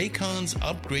 With Raycon's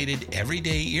upgraded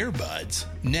everyday earbuds,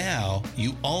 now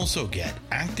you also get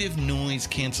active noise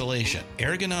cancellation,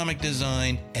 ergonomic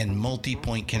design, and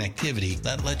multi-point connectivity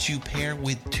that lets you pair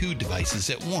with 2 devices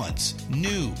at once.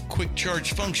 New quick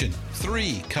charge function,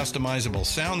 3 customizable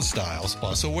sound styles,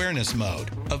 plus awareness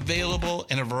mode. Available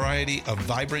in a variety of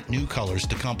vibrant new colors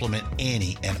to complement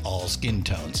any and all skin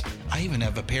tones. I even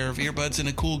have a pair of earbuds in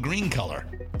a cool green color.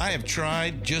 I have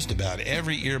tried just about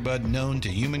every earbud known to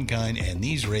humankind, and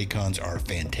these Raycons are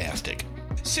fantastic.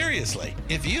 Seriously,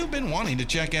 if you've been wanting to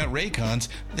check out Raycons,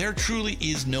 there truly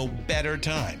is no better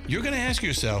time. You're going to ask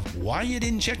yourself why you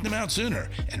didn't check them out sooner,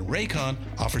 and Raycon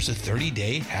offers a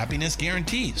 30-day happiness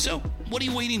guarantee. So what are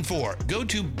you waiting for? Go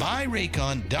to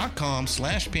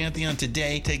buyraycon.com/Pantheon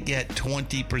today to get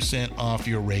 20% off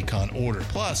your Raycon order,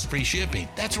 plus free shipping.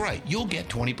 That's right, you'll get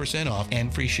 20% off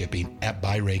and free shipping at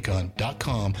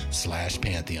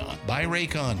buyraycon.com/Pantheon.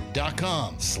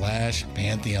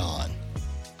 buyraycon.com/Pantheon.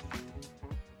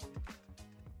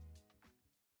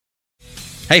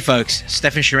 Hey folks,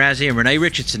 Stefan Shirazi and Renee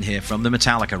Richardson here from the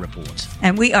Metallica Report.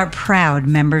 And we are proud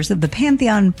members of the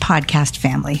Pantheon podcast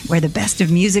family, where the best of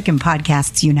music and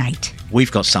podcasts unite. We've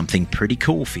got something pretty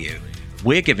cool for you.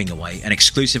 We're giving away an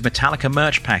exclusive Metallica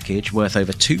merch package worth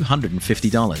over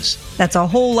 $250. That's a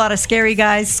whole lot of Scary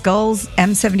Guys, Skulls,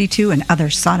 M72, and other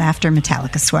sought-after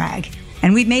Metallica swag.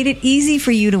 And we've made it easy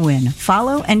for you to win.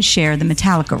 Follow and share the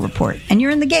Metallica Report, and you're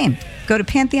in the game. Go to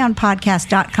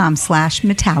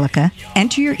pantheonpodcast.com/Metallica,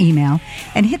 enter your email,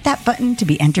 and hit that button to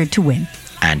be entered to win.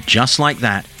 And just like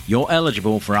that, you're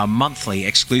eligible for our monthly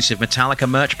exclusive Metallica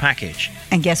merch package.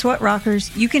 And guess what,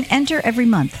 rockers? You can enter every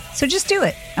month, so just do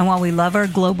it. And while we love our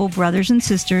global brothers and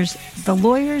sisters, the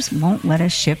lawyers won't let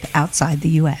us ship outside the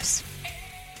U.S.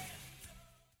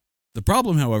 The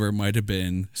problem, however, might have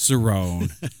been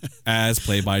Cerrone as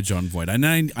played by Jon Voight. And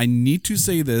I need to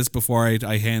say this before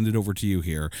I hand it over to you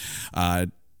here.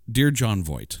 Dear Jon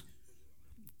Voight,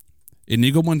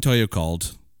 Inigo Montoya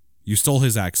called. You stole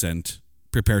his accent.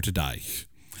 Prepare to die.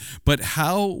 But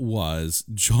how was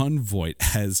Jon Voight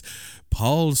as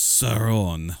Paul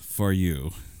Sauron for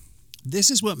you?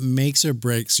 This is what makes or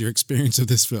breaks your experience of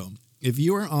this film. If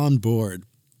you are on board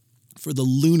for the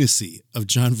lunacy of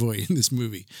Jon Voight in this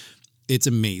movie, it's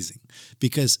amazing.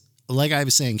 Because, like I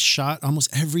was saying, shot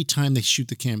almost every time they shoot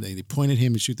the camera, they point at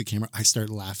him and shoot the camera, I start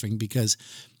laughing because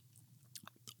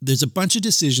there's a bunch of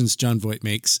decisions Jon Voight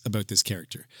makes about this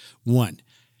character. One,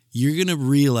 you're going to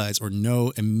realize or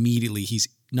know immediately he's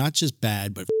not just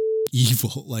bad, but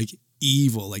evil. Like,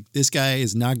 evil. Like, this guy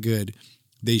is not good.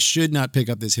 They should not pick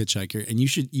up this hitchhiker. And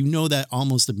you know that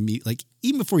almost immediately, like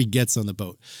even before he gets on the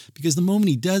boat. Because the moment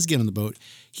he does get on the boat,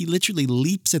 he literally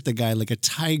leaps at the guy like a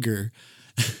tiger.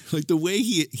 Like the way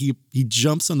he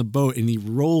jumps on the boat and he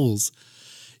rolls,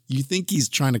 you think he's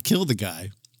trying to kill the guy.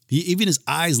 Even his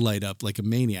eyes light up like a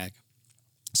maniac.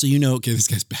 So you know, okay, this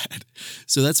guy's bad.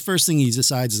 So that's first thing he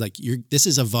decides is like, this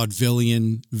is a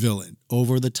vaudevillian villain,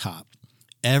 over the top.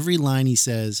 Every line he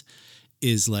says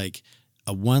is like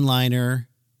a one-liner.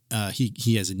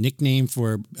 He has a nickname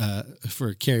for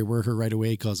Carrie Werher right away.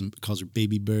 He calls her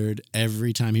Baby Bird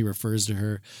every time he refers to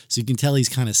her. So you can tell he's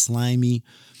kind of slimy.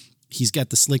 He's got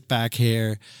the slick back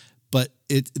hair, but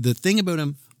the thing about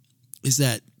him is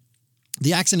that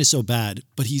the accent is so bad,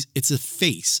 but it's a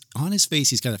face. On his face,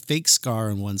 he's got a fake scar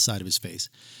on one side of his face.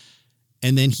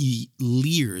 And then he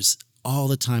leers all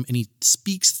the time and he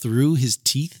speaks through his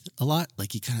teeth a lot.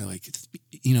 Like he kind of like,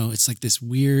 it's like this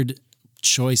weird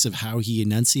choice of how he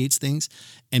enunciates things.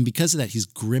 And because of that, he's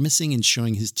grimacing and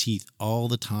showing his teeth all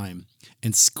the time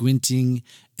and squinting.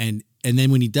 And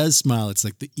then when he does smile, it's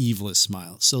like the evilest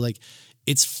smile. So like,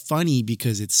 it's funny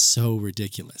because it's so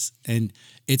ridiculous. And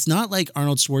it's not like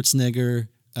Arnold Schwarzenegger,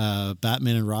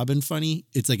 Batman and Robin funny.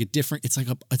 It's like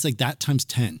it's like that times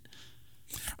 10.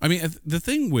 I mean, the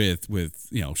thing with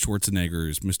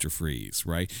Schwarzenegger's Mr. Freeze,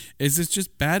 right, is it's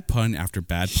just bad pun after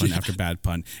bad pun after bad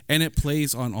pun, and it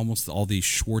plays on almost all these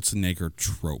Schwarzenegger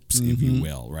tropes, if you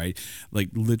will, right? Like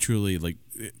literally, like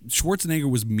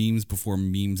Schwarzenegger was memes before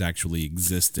memes actually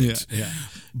existed. Yeah.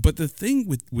 But the thing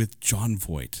with Jon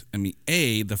Voight, I mean,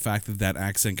 the fact that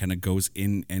accent kind of goes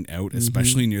in and out,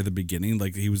 especially near the beginning,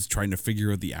 like he was trying to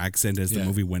figure out the accent as the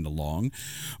movie went along,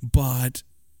 but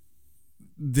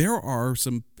there are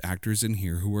some actors in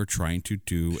here who are trying to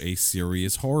do a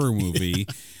serious horror movie,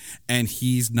 and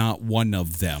he's not one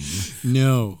of them.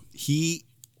 No,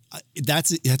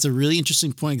 that's a really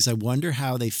interesting point because I wonder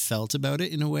how they felt about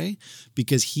it in a way,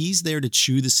 because he's there to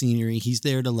chew the scenery. He's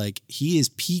there to he is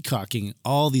peacocking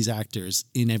all these actors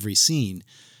in every scene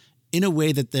in a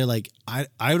way that they're like, I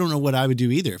don't know what I would do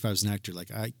either if I was an actor.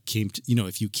 Like I came to,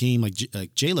 if you came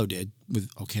like J-Lo did with,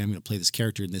 okay, I'm going to play this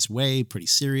character in this way, pretty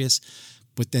serious.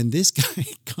 But then this guy,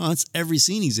 every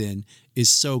scene he's in is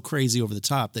so crazy over the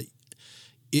top that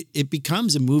it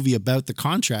becomes a movie about the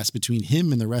contrast between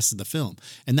him and the rest of the film.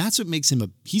 And that's what makes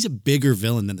him he's a bigger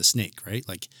villain than the Snake, right?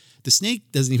 Like the Snake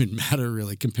doesn't even matter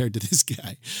really compared to this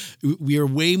guy. We are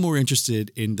way more interested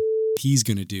in he's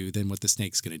going to do than what the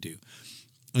Snake's going to do.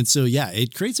 And so, yeah,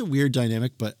 it creates a weird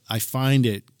dynamic, but I find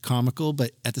it comical,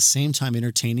 but at the same time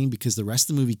entertaining because the rest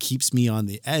of the movie keeps me on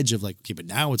the edge of like, okay, but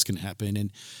now what's going to happen?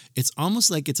 And it's almost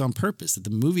like it's on purpose, that the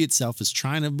movie itself is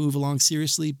trying to move along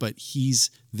seriously, but he's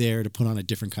there to put on a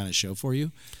different kind of show for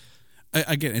you.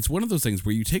 Again, it's one of those things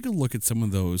where you take a look at some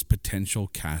of those potential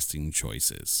casting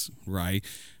choices, right?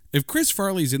 If Chris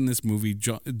Farley's in this movie,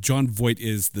 Jon Voight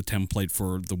is the template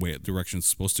for the way direction it's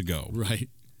supposed to go. Right.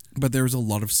 But there's a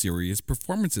lot of serious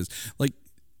performances. Like,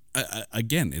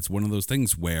 again, it's one of those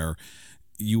things where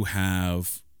you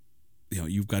have,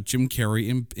 you've got Jim Carrey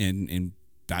in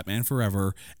Batman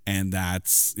Forever, and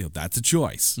that's a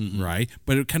choice, right?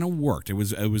 But it kind of worked. It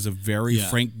was a very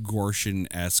Frank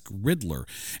Gorshin-esque Riddler,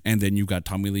 and then you got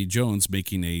Tommy Lee Jones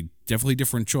making a definitely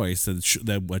different choice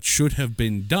that what should have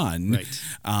been done.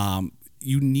 Right.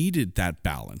 You needed that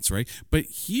balance, right? But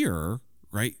here,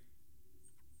 right,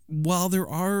 while there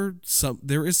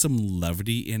is some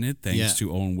levity in it, thanks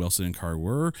to Owen Wilson and Carl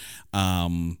Werner,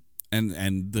 and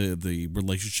the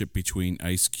relationship between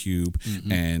Ice Cube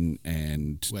and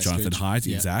Jonathan Hyde,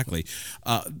 exactly.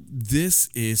 This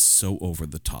is so over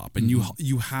the top, and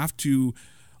you have to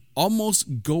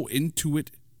almost go into it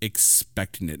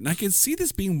expecting it. And I can see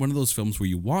this being one of those films where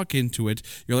you walk into it,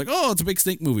 you're like, oh, it's a big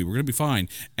Snake movie, we're gonna be fine,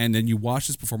 and then you watch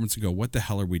this performance and go, what the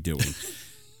hell are we doing?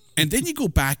 And then you go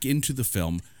back into the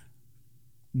film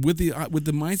with the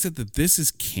mindset that this is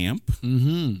camp,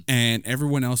 and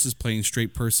everyone else is playing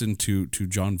straight person to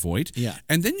Jon Voight,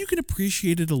 and then you can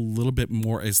appreciate it a little bit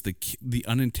more as the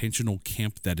unintentional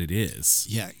camp that it is.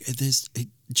 Yeah,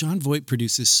 Jon Voight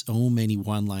produces so many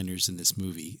one-liners in this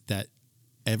movie that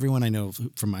everyone I know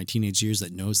from my teenage years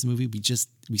that knows the movie,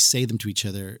 we say them to each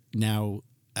other now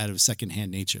out of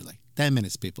secondhand nature, like 10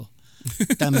 minutes, people.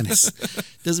 10 minutes.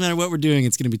 Doesn't matter what we're doing,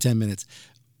 it's going to be 10 minutes.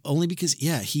 Only because,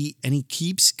 he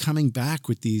keeps coming back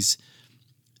with these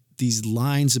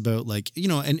lines about, like, you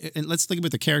know, and let's think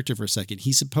about the character for a second.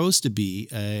 He's supposed to be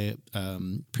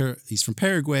he's from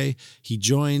Paraguay. He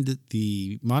joined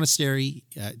the monastery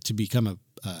to become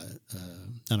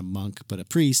not a monk, but a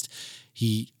priest.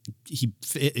 He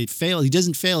failed. He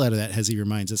doesn't fail out of that, as he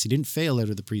reminds us. He didn't fail out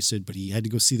of the priesthood, but he had to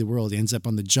go see the world. He ends up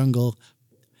on the jungle.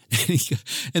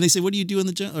 And they say, what do you do in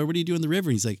the jungle, or what do you do in the river?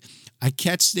 And he's like, I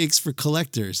catch snakes for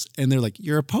collectors. And they're like,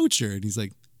 you're a poacher. And he's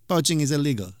like, poaching is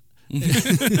illegal.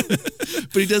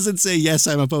 But he doesn't say, yes,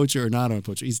 I'm a poacher or not I'm a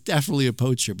poacher. He's definitely a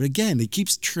poacher. But again, he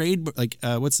keeps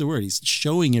what's the word? He's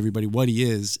showing everybody what he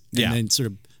is, and then sort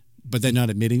of, but then not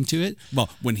admitting to it. Well,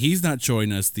 when he's not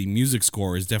showing us, the music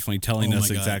score is definitely telling us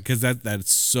exactly, because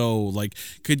that's so, like,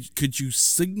 could you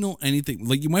signal anything?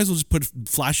 Like, you might as well just put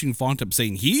flashing font up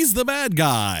saying he's the bad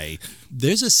guy.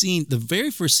 There's a scene, the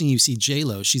very first scene you see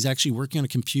J-Lo, she's actually working on a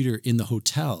computer in the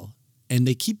hotel, and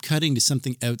they keep cutting to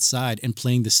something outside and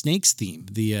playing the Snakes theme,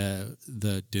 the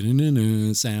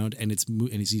sound,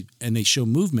 and they show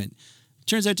movement. It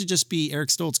turns out to just be Eric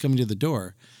Stoltz coming to the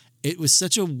door. It was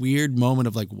such a weird moment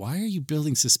of, like, why are you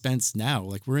building suspense now?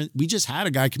 Like, we just had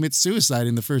a guy commit suicide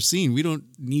in the first scene. We don't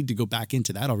need to go back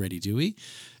into that already, do we?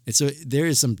 And so there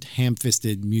is some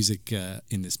ham-fisted music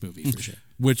in this movie, for sure.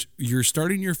 Which, you're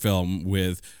starting your film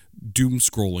with doom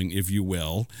scrolling, if you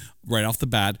will, right off the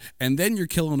bat, and then you're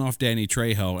killing off Danny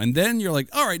Trejo, and then you're like,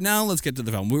 all right, now let's get to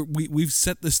the film. We've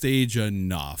set the stage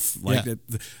enough. Like,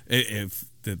 if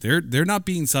they're not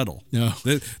being subtle. No.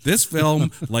 This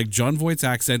film, like John Voight's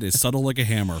accent, is subtle like a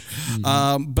hammer.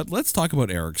 Mm-hmm. But let's talk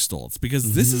about Eric Stoltz,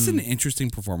 because this is an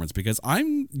interesting performance, because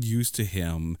I'm used to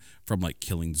him from, like,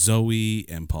 Killing Zoe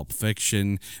and Pulp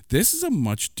Fiction. This is a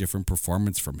much different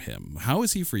performance from him. How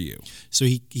is he for you? So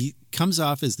he comes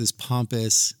off as this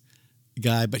pompous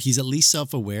guy, but he's at least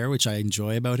self-aware, which I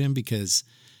enjoy about him, because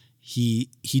he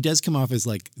does come off as,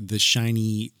 like, the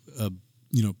shiny,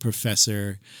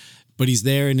 professor. But he's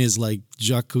there in his, like,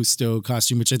 Jacques Cousteau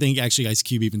costume, which I think actually Ice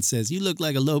Cube even says, you look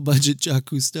like a low-budget Jacques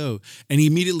Cousteau. And he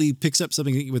immediately picks up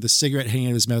something with a cigarette hanging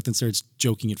out of his mouth and starts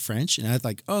joking in French. And I was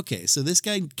like, okay, so this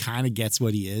guy kind of gets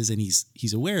what he is, and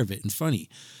he's aware of it and funny.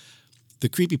 The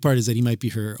creepy part is that he might be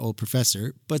her old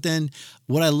professor. But then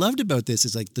what I loved about this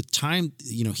is, like, the time,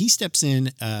 he steps in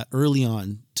early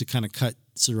on to kind of cut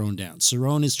Cerrone down.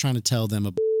 Cerrone is trying to tell them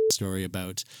a story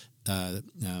about the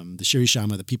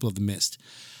Shirishama, the people of the mist.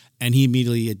 And he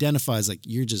immediately identifies, like,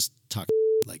 you're just talking,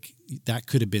 like, that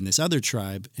could have been this other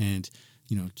tribe. And,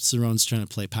 Cerrone's trying to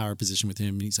play power position with him.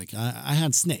 And he's like, I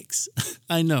hunt snakes.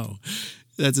 I know.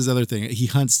 That's his other thing. He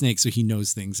hunts snakes, so he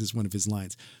knows things, is one of his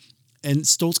lines. And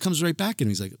Stoltz comes right back,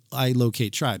 and he's like, I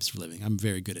locate tribes for a living. I'm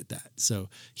very good at that. So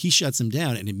he shuts him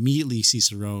down, and immediately you see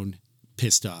Cerrone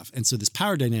pissed off. And so this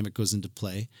power dynamic goes into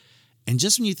play. And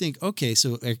just when you think, okay,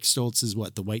 so Eric Stoltz is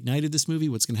what, the White Knight of this movie?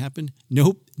 What's going to happen?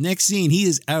 Nope. Next scene, he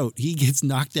is out. He gets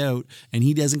knocked out, and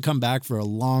he doesn't come back for a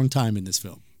long time in this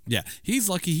film. Yeah, he's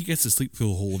lucky he gets to sleep through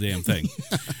the whole damn thing.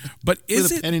 But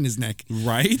with a pen in his neck.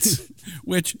 Right?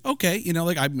 Which, okay,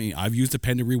 I've used a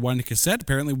pen to rewind a cassette.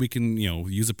 Apparently we can,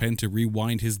 use a pen to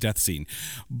rewind his death scene.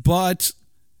 But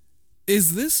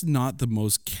is this not the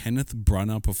most Kenneth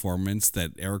Branagh performance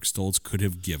that Eric Stoltz could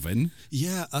have given?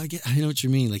 Yeah, I know what you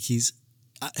mean. Like,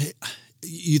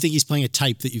 you think he's playing a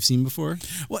type that you've seen before?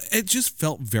 Well, it just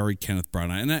felt very Kenneth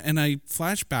Branagh. And I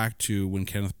flash back to when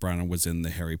Kenneth Branagh was in the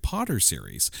Harry Potter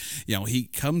series. He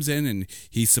comes in and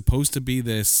he's supposed to be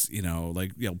this,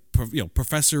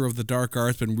 professor of the dark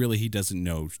arts, but really he doesn't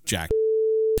know jack.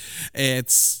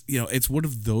 It's one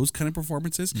of those kind of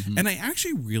performances. Mm-hmm. And I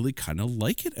actually really kind of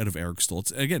like it out of Eric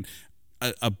Stoltz. Again,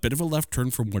 a bit of a left turn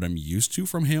from what I'm used to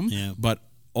from him. Yeah. But,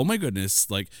 oh my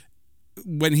goodness, like,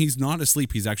 when he's not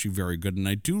asleep, he's actually very good. And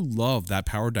I do love that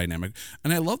power dynamic.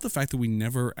 And I love the fact that we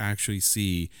never actually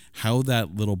see how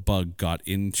that little bug got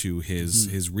into his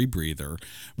rebreather.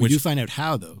 We do find out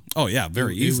how, though. Oh, yeah,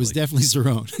 very easily. It was definitely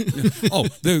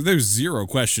Cerrone. There's zero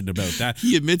question about that.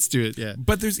 He admits to it, yeah.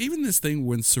 But there's even this thing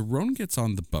when Cerrone gets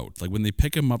on the boat, like when they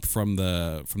pick him up from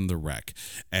the wreck,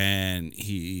 and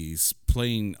he's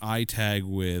playing eye tag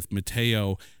with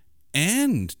Mateo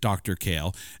and Dr.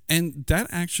 Kale, and that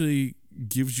actually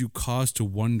gives you cause to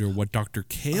wonder what Dr.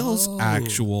 Kale's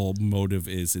actual motive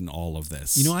is in all of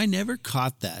this. I never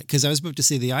caught that, because I was about to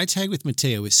say the eye tag with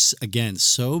Mateo is, again,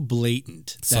 so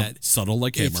blatant that subtle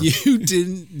like hammer. If you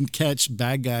didn't catch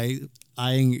bad guy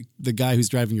eyeing the guy who's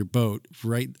driving your boat,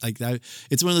 right? Like that.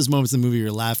 It's one of those moments in the movie where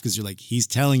you laugh because you're like, he's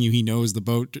telling you he knows the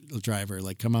boat driver.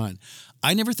 Like, come on.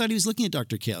 I never thought he was looking at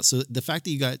Dr. Kale. So the fact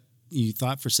that you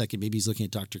thought for a second maybe he's looking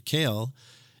at Dr. Kale,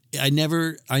 I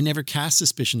never cast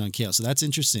suspicion on Kale. So that's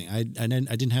interesting. I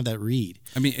didn't have that read.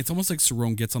 I mean, it's almost like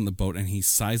Cerrone gets on the boat and he's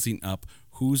sizing up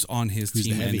who's on his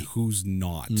team and who's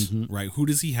not, right? Who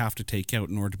does he have to take out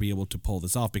in order to be able to pull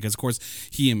this off? Because, of course,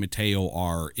 he and Mateo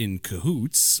are in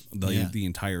cahoots the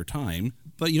entire time.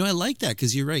 But, I like that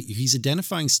because you're right. He's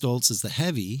identifying Stoltz as the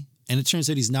heavy, and it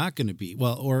turns out he's not going to be.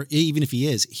 Well, or even if he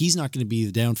is, he's not going to be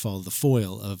the downfall of the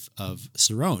foil of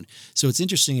Cerrone. So it's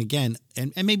interesting, again,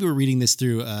 and maybe we're reading this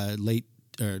through late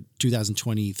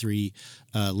 2023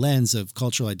 lens of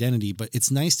cultural identity, but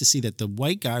it's nice to see that the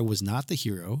white guy was not the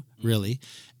hero, really,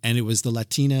 and it was the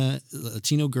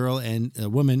Latino girl and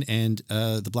woman and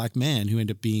the black man who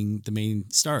ended up being the main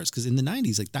stars. Because in the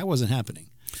 90s, like, that wasn't happening.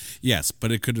 Yes,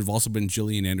 but it could have also been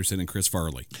Gillian Anderson and Chris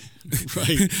Farley.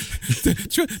 Right.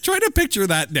 Try to picture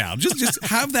that now. Just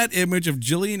have that image of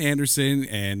Gillian Anderson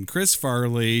and Chris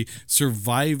Farley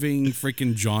surviving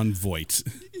freaking John Voight.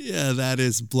 Yeah, that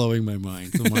is blowing my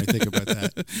mind when I think about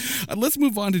that. Let's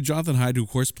move on to Jonathan Hyde, who of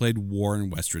course played Warren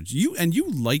Westridge. You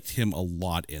liked him a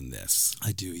lot in this.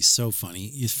 I do. He's so funny.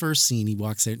 His first scene, he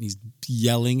walks out and he's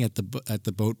yelling at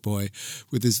the boat boy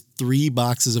with his 3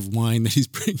 boxes of wine that he's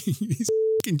bringing. He's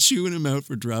fucking chewing him out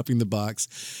for dropping the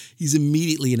box. He's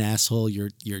immediately an asshole.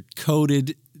 You're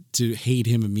coded to hate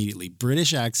him immediately.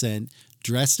 British accent.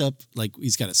 Dressed up like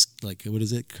he's got what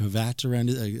is it, cravat around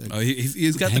his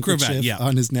he's got the cravat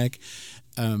on his neck.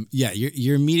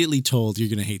 You're immediately told you're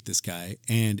gonna hate this guy,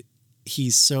 and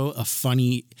he's so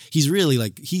funny. He's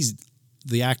really he's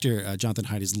the actor Jonathan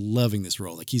Hyde is loving this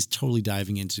role. Like, he's totally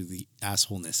diving into the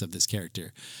assholeness of this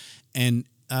character, and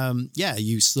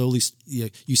you slowly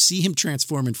you see him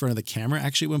transform in front of the camera.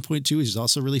 Actually, at one point too, which is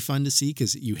also really fun to see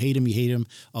because you hate him.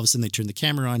 All of a sudden, they turn the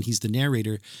camera on. He's the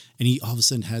narrator, and he all of a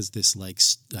sudden has this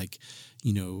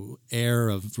air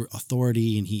of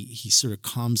authority, and he sort of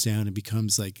calms down and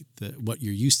becomes like what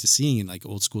you're used to seeing in like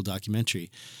old school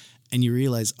documentary. And you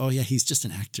realize, oh yeah, he's just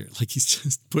an actor. Like, he's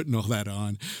just putting all that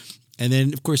on. And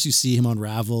then of course you see him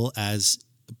unravel as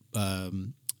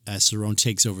Cerrone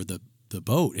takes over the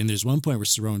boat, and there's one point where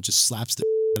Cerrone just slaps the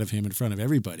out of him in front of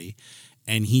everybody,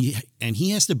 and he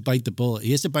has to bite the bullet.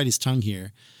 He has to bite his tongue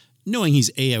here, knowing he's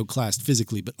outclassed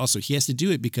physically, but also he has to do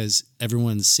it because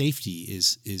everyone's safety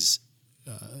is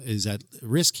at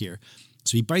risk here.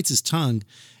 So he bites his tongue,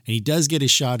 and he does get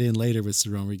his shot in later with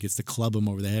Cerrone, where he gets to club him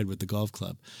over the head with the golf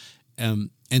club. And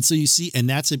so you see, and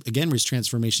that's again where his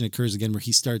transformation occurs again, where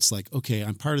he starts like, okay,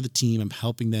 I'm part of the team, I'm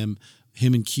helping them.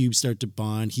 Him and Cube start to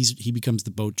bond. He becomes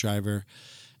the boat driver,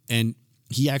 and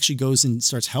he actually goes and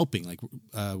starts helping. Like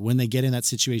when they get in that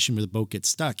situation where the boat gets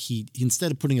stuck, he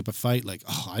instead of putting up a fight, like,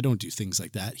 oh, I don't do things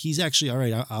like that. He's actually, all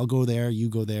right, I'll go there, you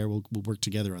go there, we'll work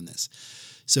together on this.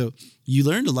 So you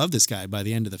learn to love this guy by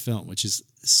the end of the film, which is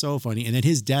so funny. And then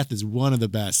his death is one of the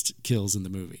best kills in the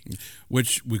movie,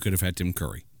 which we could have had Tim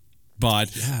Curry. But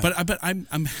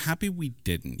I'm happy we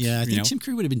didn't. Yeah, I think Tim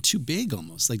Curry would have been too big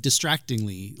almost, like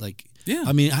distractingly. Like, yeah.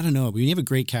 I mean, I don't know. When you have a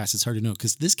great cast, it's hard to know,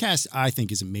 because this cast I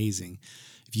think is amazing.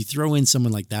 If you throw in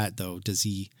someone like that, though, is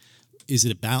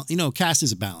it a balance? Cast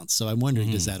is a balance. So I'm wondering,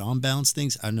 does that unbalance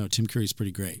things? I don't know. Tim Curry's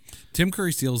pretty great. Tim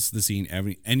Curry steals the scene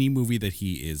any movie that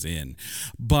he is in.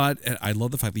 But I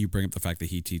love the fact that you bring up the fact that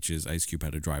he teaches Ice Cube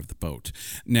how to drive the boat.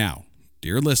 Now,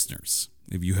 dear listeners,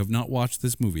 if you have not watched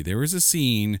this movie, there is a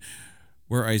scene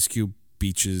where Ice Cube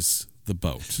beaches the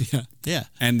boat. Yeah.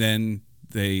 And then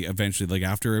they eventually, like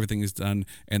after everything is done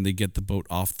and they get the boat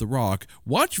off the rock,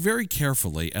 watch very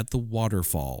carefully at the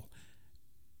waterfall.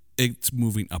 It's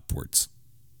moving upwards.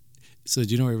 So do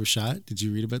you know where it was shot? Did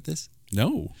you read about this?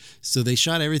 No. So they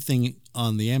shot everything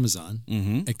on the Amazon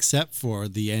except for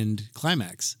the end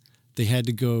climax. They had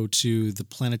to go to the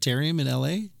planetarium in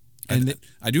LA. And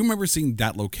I do remember seeing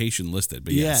that location listed,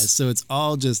 but yes. Yeah, so it's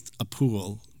all just a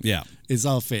pool. Yeah. It's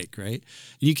all fake, right?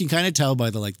 You can kind of tell by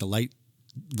the light.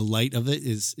 The light of it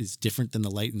is different than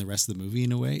the light in the rest of the movie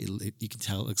in a way. You can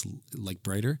tell it looks like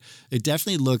brighter. It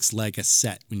definitely looks like a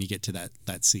set when you get to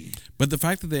that scene. But the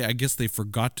fact that I guess they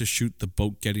forgot to shoot the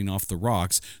boat getting off the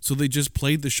rocks, so they just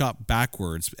played the shot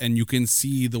backwards, and you can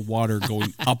see the water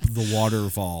going up the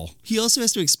waterfall. He also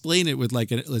has to explain it with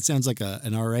it sounds like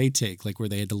an RA take, like where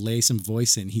they had to lay some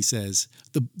voice in. He says,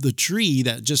 the tree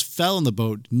that just fell in the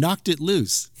boat knocked it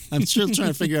loose. I'm still trying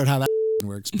to figure out how that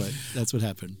works, but that's what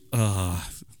happened.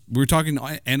 We're talking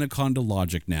Anaconda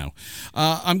logic now.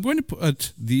 I'm going to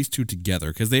put these two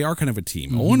together because they are kind of a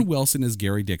team. Owen Wilson as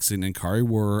Gary Dixon and Kari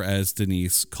Wuhrer as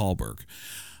Denise Kahlberg.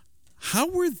 How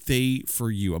were they for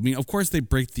you? I mean, of course, they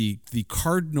break the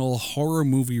cardinal horror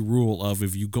movie rule of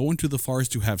if you go into the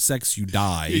forest to have sex, you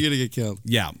die. You're going to get killed.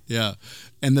 Yeah. Yeah.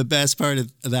 And the best part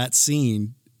of that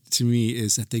scene to me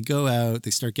is that they go out,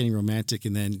 they start getting romantic,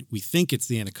 and then we think it's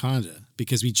the anaconda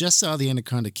because we just saw the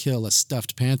anaconda kill a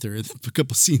stuffed panther a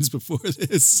couple scenes before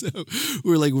this. So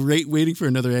we're like waiting for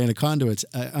another anaconda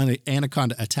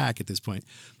attack at this point.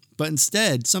 But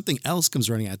instead, something else comes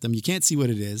running at them. You can't see what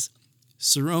it is.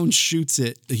 Cerrone shoots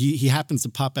it. He happens to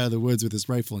pop out of the woods with his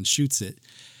rifle and shoots it.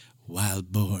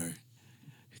 Wild boar.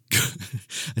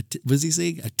 What does he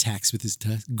say? Attacks with his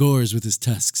tusks, gores with his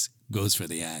tusks, goes for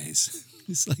the eyes.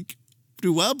 It's like,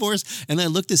 do wild boars? And I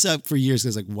looked this up for years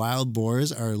because like wild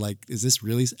boars are like, is this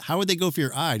really? How would they go for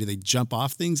your eye? Do they jump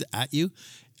off things at you?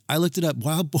 I looked it up.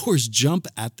 Wild boars jump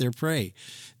at their prey.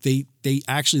 They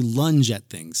actually lunge at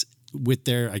things with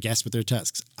their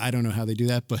tusks. I don't know how they do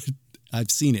that, but I've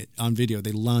seen it on video.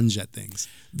 They lunge at things.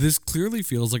 This clearly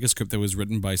feels like a script that was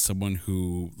written by someone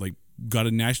who like got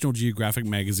a National Geographic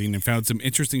magazine and found some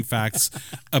interesting facts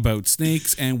about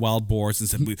snakes and wild boars and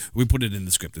said, we put it in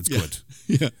the script. It's good.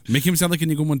 Yeah. Make him sound like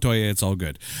Inigo Montoya. It's all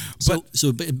good.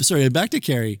 Sorry, back to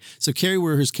Carrie. So Carrie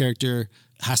Werher's character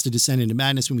has to descend into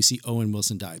madness when we see Owen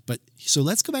Wilson die. But so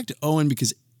let's go back to Owen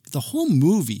because the whole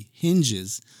movie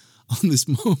hinges on this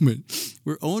moment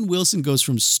where Owen Wilson goes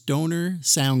from stoner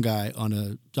sound guy on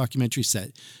a documentary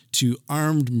set to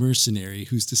armed mercenary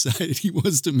who's decided he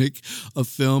wants to make a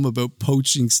film about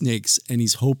poaching snakes and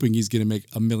he's hoping he's going to make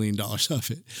 $1 million off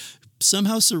it.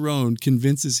 Somehow Cerrone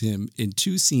convinces him in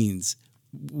 2 scenes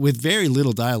with very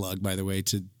little dialogue, by the way,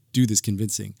 to do this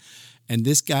convincing. And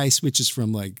this guy switches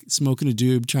from like smoking a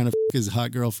doob, trying to f his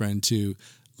hot girlfriend to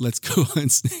let's go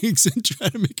hunt snakes and try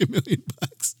to make $1 million.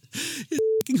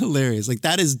 It's hilarious. Like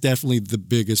that is definitely the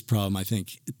biggest problem, I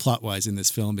think, plot-wise in this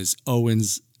film is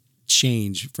Owen's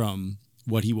change from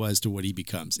what he was to what he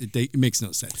becomes. It makes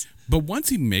no sense. But once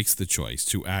he makes the choice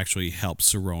to actually help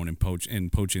Cerrone in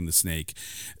poaching the snake,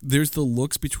 there's the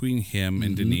looks between him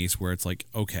and Denise where it's like,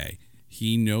 okay,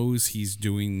 he knows he's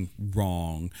doing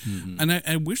wrong. And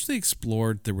I wish they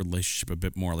explored the relationship a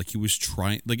bit more. Like he was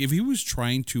trying, like if he was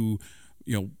trying to,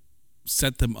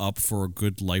 set them up for a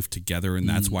good life together and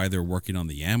that's why they're working on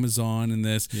the Amazon and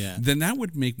this, then that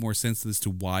would make more sense as to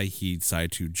why he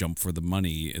decided to jump for the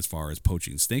money as far as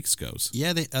poaching snakes goes.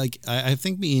 Yeah, I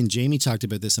think me and Jamie talked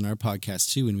about this in our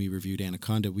podcast too when we reviewed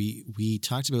Anaconda. We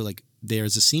talked about like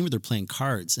there's a scene where they're playing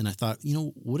cards and I thought,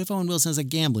 what if Owen Wilson has a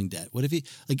gambling debt? What if he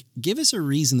give us a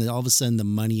reason that all of a sudden the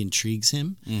money intrigues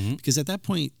him? Because at that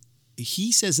point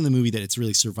he says in the movie that it's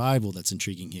really survival that's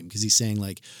intriguing him because he's saying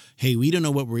like, hey, we don't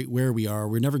know where we are.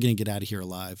 We're never going to get out of here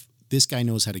alive. This guy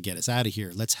knows how to get us out of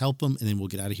here. Let's help him and then we'll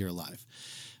get out of here alive.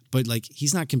 But like,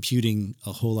 he's not computing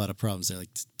a whole lot of problems there.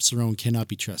 Like Cerrone cannot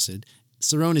be trusted.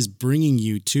 Cerrone is bringing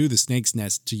you to the snake's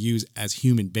nest to use as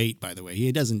human bait, by the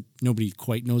way. Nobody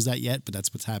quite knows that yet, but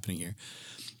that's what's happening here.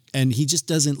 And he just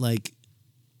doesn't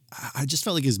I just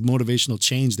felt like his motivational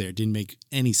change there didn't make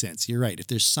any sense. You're right. If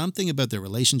there's something about their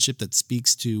relationship that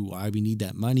speaks to why we need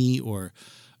that money or,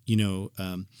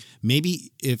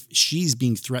 maybe if she's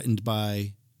being threatened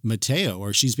by Mateo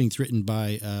or she's being threatened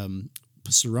by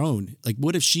Cerrone, like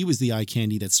what if she was the eye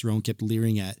candy that Cerrone kept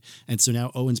leering at? And so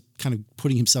now Owen's kind of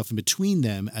putting himself in between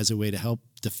them as a way to help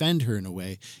defend her in a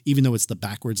way, even though it's the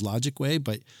backwards logic way.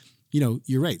 But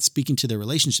you're right. Speaking to their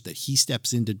relationship that he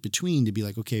steps into between to be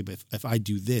like, okay, but if I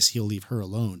do this, he'll leave her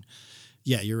alone.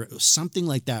 Yeah, something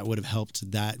like that would have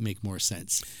helped that make more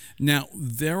sense. Now,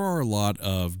 there are a lot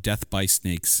of death by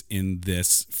snakes in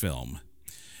this film.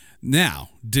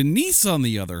 Now, Denise, on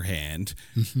the other hand,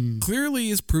 clearly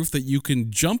is proof that you can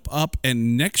jump up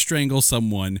and neck strangle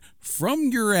someone from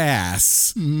your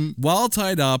ass while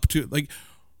tied up to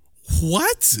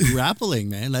what? Grappling,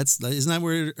 man. Isn't that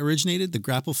where it originated? The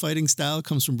grapple fighting style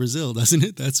comes from Brazil, doesn't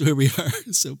it? That's where we are.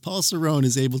 So Paul Cerrone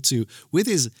is able to, with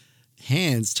his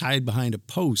hands tied behind a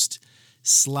post,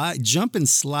 jump and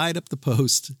slide up the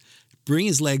post, bring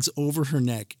his legs over her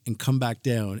neck and come back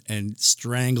down and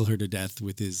strangle her to death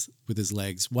with his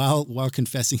legs while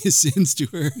confessing his sins to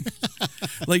her.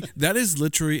 That is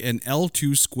literally an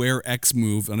L2 square X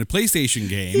move on a PlayStation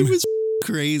game. It was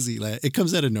crazy. It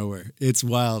comes out of nowhere. It's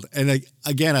wild. And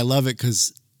again, I love it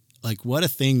because what a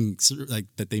thing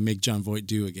that they make Jon Voight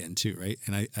do again too, right?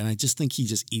 And I just think he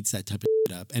just eats that type of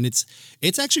shit up. And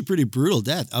it's actually pretty brutal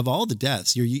death. Of all the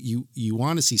deaths, you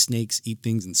want to see snakes eat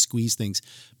things and squeeze things,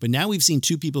 but now we've seen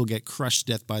 2 people get crushed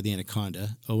to death by the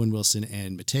anaconda, Owen Wilson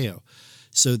and Mateo.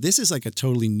 So this is a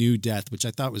totally new death, which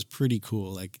I thought was pretty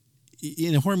cool.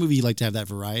 In a horror movie, you like to have that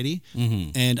variety,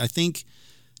 and I think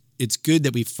it's good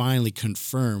that we finally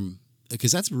confirm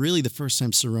because that's really the first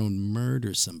time Cerrone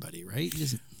murders somebody, right? He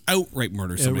doesn't outright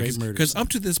murder somebody. Outright murder Because up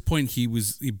to this point, he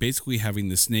was basically having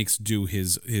the snakes do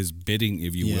his bidding,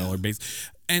 if you will, or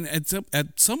and at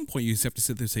some point you have to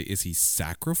sit there and say, is he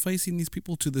sacrificing these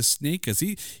people to the snake? Because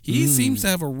he seems to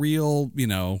have a real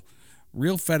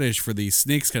fetish for these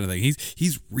snakes kind of thing.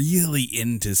 He's really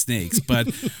into snakes, but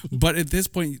at this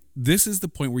point, this is the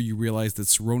point where you realize that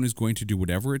Cerrone is going to do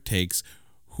whatever it takes,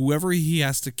 whoever he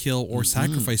has to kill or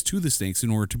sacrifice to the snakes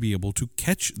in order to be able to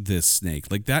catch this snake.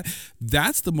 Like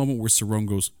that's the moment where Cerrone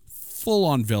goes full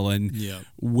on villain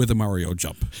with a Mario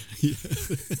jump.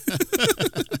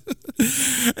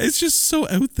 It's just so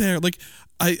out there. Like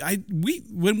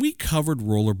when we covered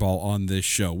Rollerball on this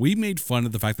show, we made fun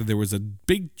of the fact that there was a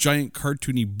big giant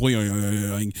cartoony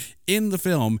boing in the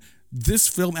film. This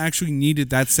film actually needed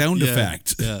that sound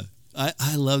effect. Yeah.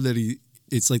 I love that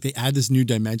it's like they add this new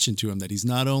dimension to him, that he's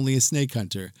not only a snake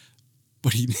hunter,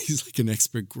 but he's like an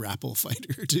expert grapple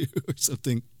fighter too, or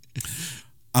something.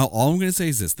 All I'm going to say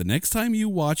is this. The next time you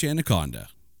watch Anaconda,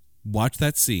 watch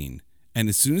that scene, and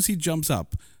as soon as he jumps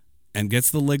up and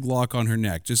gets the leg lock on her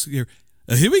neck, just hear,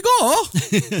 here we go,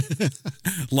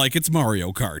 like it's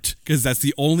Mario Kart, because that's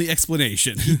the only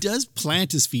explanation. He does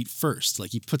plant his feet first,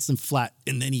 like he puts them flat,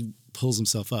 and then he pulls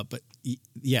himself up, but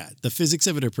the physics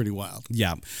of it are pretty wild.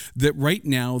 Yeah, that right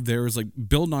now there's like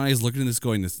Bill Nye is looking at this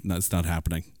going, that's not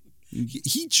happening.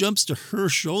 He jumps to her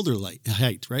shoulder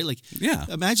height, right? Like,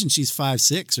 imagine she's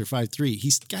 5'6" or 5'3".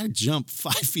 He's got to jump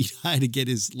 5 feet high to get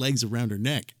his legs around her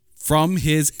neck from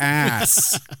his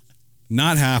ass.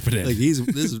 Not happening. Like this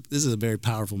is a very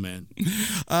powerful man.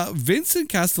 Vincent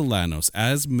Castellanos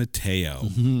as Mateo.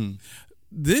 Mm-hmm.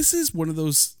 This is one of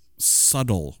those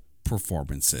subtle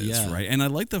performances, right? And I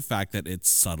like the fact that it's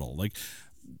subtle. Like,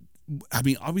 I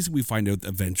mean, obviously we find out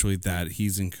eventually that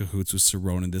he's in cahoots with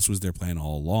Cerrone and this was their plan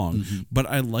all along. Mm-hmm. But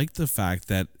I like the fact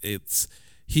that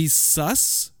he's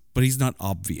sus, but he's not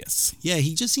obvious. Yeah,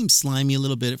 he just seems slimy a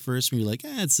little bit at first when you're like,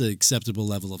 it's an acceptable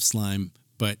level of slime.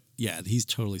 But yeah, he's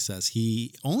totally sus.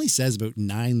 He only says about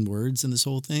 9 words in this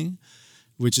whole thing,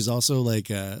 which is also like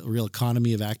a real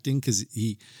economy of acting, because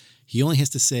he only has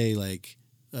to say like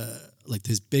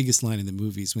his biggest line in the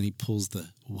movies when he pulls the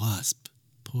wasp,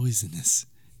 poisonous,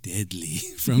 deadly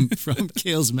from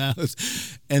Kale's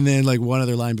mouth, and then like one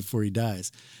other line before he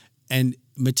dies. And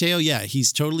Mateo,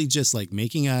 he's totally just like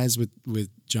making eyes with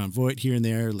John Voight here and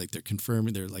there, like they're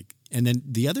confirming, they're like. And then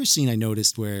the other scene I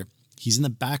noticed where he's in the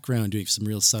background doing some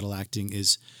real subtle acting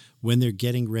is when they're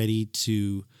getting ready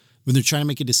to, when they're trying to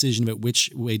make a decision about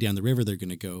which way down the river they're going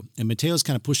to go. And Mateo's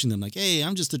kind of pushing them like, hey,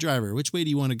 I'm just the driver. Which way do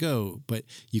you want to go? But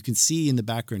you can see in the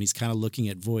background, he's kind of looking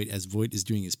at Voight as Voight is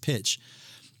doing his pitch.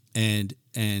 And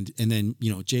then,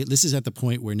 this is at the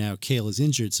point where now Kale is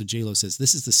injured. So J-Lo says,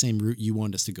 this is the same route you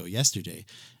wanted us to go yesterday.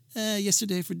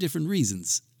 Yesterday for different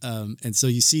reasons. And so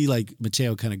you see like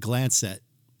Mateo kind of glance at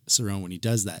Cerrone when he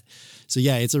does that. So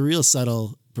yeah, it's a real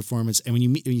subtle performance. And when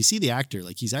you see the actor,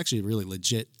 like he's actually a really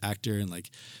legit actor and like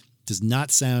does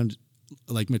not sound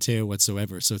like Mateo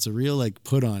whatsoever. So it's a real like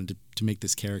put on to make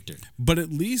this character. But at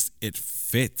least it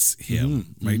fits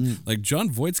him, right? Mm-hmm. Like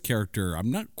John Voight's character, I'm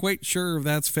not quite sure if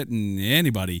that's fitting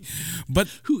anybody. But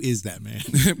who is that man?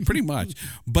 Pretty much.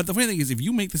 But the funny thing is, if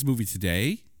you make this movie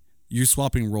today, you're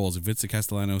swapping roles. Vincent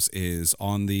Castellanos is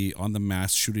on the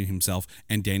mast shooting himself,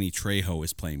 and Danny Trejo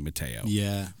is playing Mateo.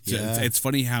 Yeah, so it's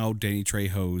funny how Danny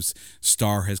Trejo's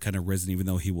star has kind of risen, even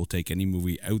though he will take any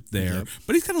movie out there. Yep.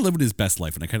 But he's kind of living his best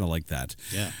life, and I kind of like that.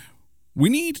 Yeah. We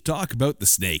need to talk about the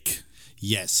snake.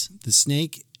 Yes, the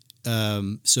snake.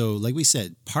 So like we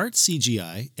said, part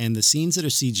CGI, and the scenes that are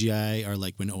CGI are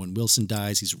like when Owen Wilson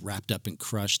dies, he's wrapped up and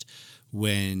crushed.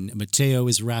 When Mateo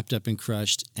is wrapped up and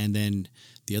crushed, and then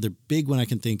the other big one I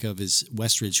can think of is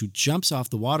Westridge, who jumps off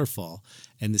the waterfall,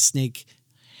 and the snake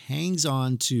hangs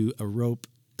on to a rope.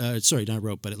 Not a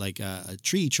rope, but like a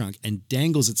tree trunk, and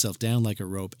dangles itself down like a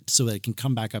rope so that it can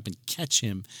come back up and catch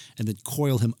him and then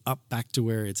coil him up back to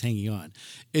where it's hanging on.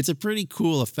 It's a pretty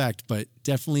cool effect, but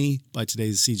definitely by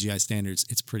today's CGI standards,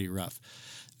 it's pretty rough.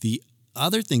 The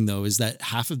other thing, though, is that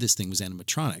half of this thing was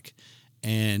animatronic.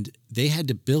 And they had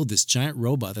to build this giant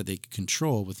robot that they could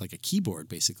control with like a keyboard,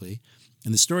 basically.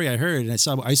 And the story I heard, and I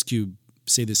saw Ice Cube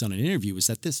say this on an interview, was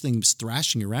that this thing was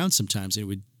thrashing around sometimes. And it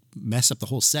would mess up the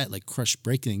whole set, like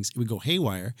break things. It would go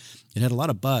haywire. It had a lot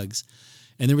of bugs.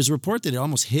 And there was a report that it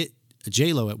almost hit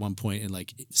J-Lo at one point and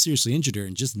like seriously injured her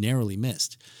and just narrowly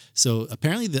missed. So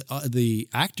apparently the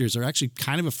actors are actually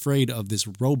kind of afraid of this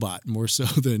robot more so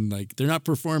than like, they're not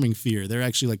performing fear. They're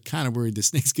actually like kind of worried the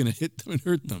snake's going to hit them and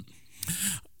hurt them.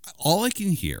 All I can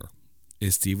hear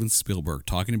is Steven Spielberg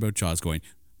talking about Jaws going,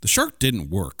 the shark didn't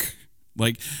work.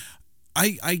 Like,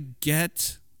 I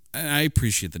get, and I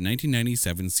appreciate the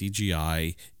 1997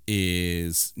 CGI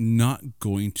is not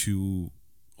going to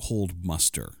hold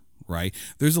muster, right?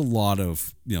 There's a lot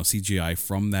of, CGI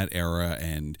from that era,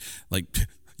 and like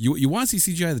you want to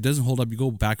see CGI that doesn't hold up, you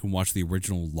go back and watch the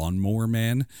original Lawnmower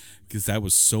Man, because that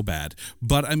was so bad.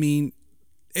 But I mean,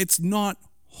 it's not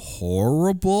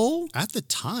horrible. At the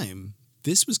time,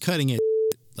 this was cutting edge.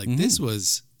 Like, this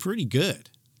was pretty good.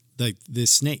 Like,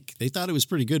 this snake, they thought it was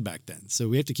pretty good back then. So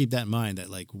we have to keep that in mind, that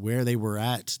like where they were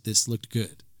at, this looked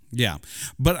good. Yeah,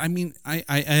 but I mean, I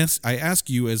ask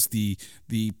you as the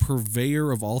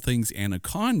purveyor of all things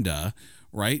Anaconda,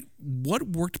 right? What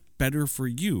worked better for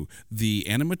you, the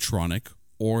animatronic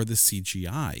or the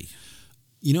CGI?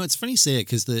 It's funny you say it,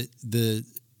 because the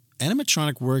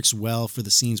animatronic works well for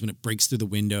the scenes when it breaks through the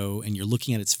window and you're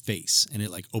looking at its face and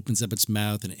it like opens up its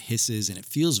mouth and it hisses and it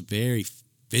feels very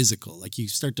physical. Like, you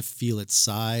start to feel its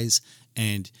size,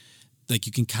 and like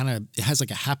you can it has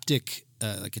like a haptic,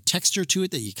 like a texture to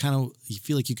it that you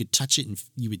feel like you could touch it and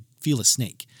you would feel a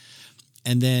snake.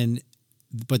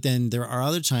 But then there are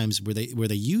other times where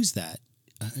they use that.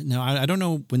 Now, I don't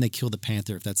know when they kill the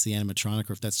panther, if that's the animatronic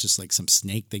or if that's just like some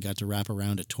snake they got to wrap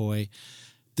around a toy.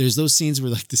 There's those scenes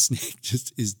where like the snake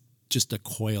is just a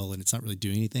coil and it's not really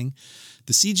doing anything.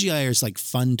 The CGI is like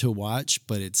fun to watch,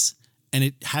 but and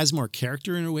it has more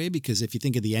character in a way, because if you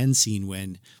think of the end scene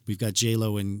when we've got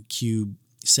J-Lo and Cube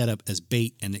set up as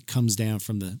bait and it comes down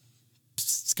from the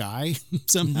sky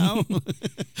somehow,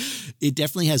 it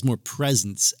definitely has more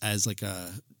presence as like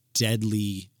a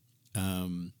deadly,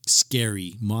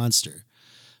 scary monster.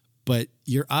 But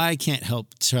your eye can't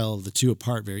help tell the two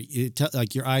apart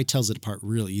like your eye tells it apart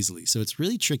real easily. So it's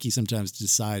really tricky sometimes to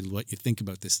decide what you think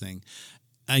about this thing.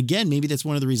 Again, maybe that's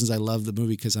one of the reasons I love the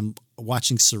movie, because I'm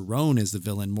watching Cerrone as the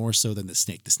villain more so than the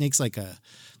snake. The snake's like a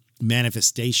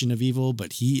manifestation of evil,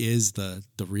 but he is the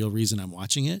real reason I'm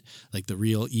watching it. Like, the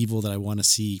real evil that I want to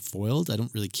see foiled. I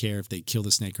don't really care if they kill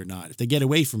the snake or not. If they get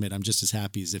away from it, I'm just as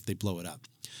happy as if they blow it up.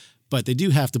 But they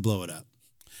do have to blow it up.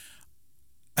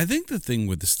 I think the thing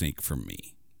with the snake for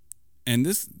me, and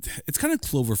it's kind of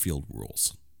Cloverfield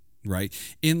rules, right?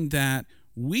 In that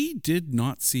we did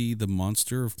not see the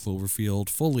monster of Cloverfield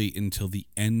fully until the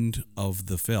end of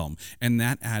the film. And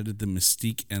that added the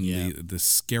mystique and the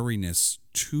scariness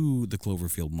to the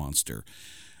Cloverfield monster.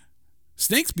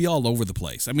 Snakes be all over the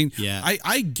place. I mean,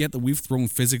 I get that we've thrown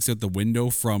physics out the window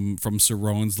from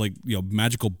Cerrone's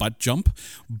magical butt jump,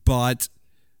 but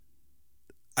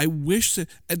I wish that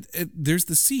there's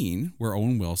the scene where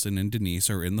Owen Wilson and Denise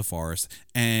are in the forest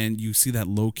and you see that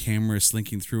low camera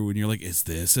slinking through and you're like, is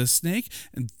this a snake?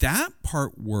 And that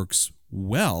part works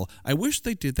well. I wish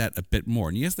they did that a bit more.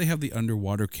 And yes, they have the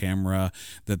underwater camera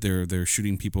that they're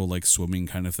shooting people like swimming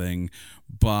kind of thing,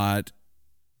 but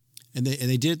and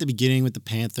they did it at the beginning with the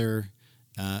panther.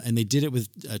 And they did it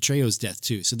with Trejo's death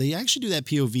too. So they actually do that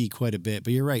POV quite a bit.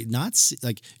 But you're right,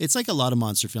 it's like a lot of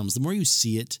monster films. The more you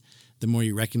see it, the more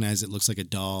you recognize it looks like a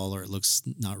doll or it looks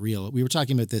not real. We were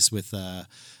talking about this with, do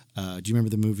you remember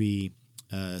the movie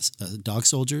Dog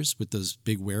Soldiers with those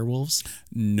big werewolves?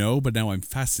 No, but now I'm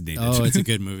fascinated. Oh, it's a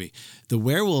good movie. The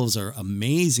werewolves are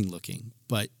amazing looking,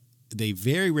 but they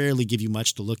very rarely give you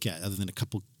much to look at other than a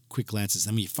couple quick glances.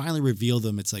 And when you finally reveal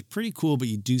them, it's like pretty cool, but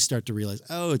you do start to realize,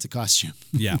 oh, it's a costume.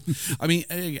 Yeah. I mean,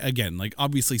 again, like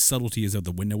obviously subtlety is out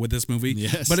the window with this movie.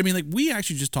 Yes. But I mean, like we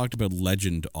actually just talked about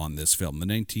Legend on this film, the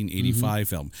 1985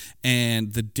 film,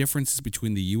 and the differences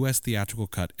between the U.S. theatrical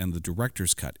cut and the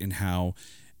director's cut, and how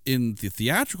in the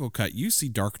theatrical cut, you see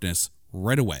darkness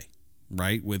right away,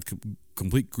 right? With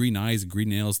complete green eyes, green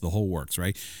nails, the whole works,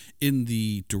 right? In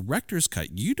the director's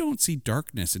cut, you don't see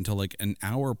darkness until like an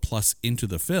hour plus into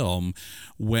the film,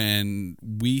 when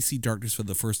we see darkness for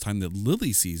the first time, that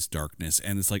Lily sees darkness.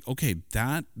 And it's like, okay,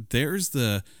 there's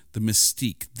the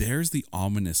mystique, there's the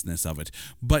ominousness of it.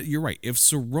 But you're right. If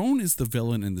Cerrone is the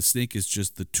villain and the snake is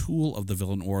just the tool of the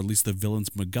villain, or at least the villain's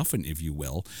MacGuffin, if you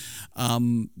will,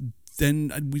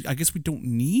 then I guess we don't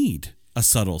need a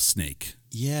subtle snake.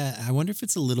 Yeah, I wonder if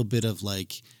it's a little bit of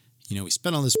like, we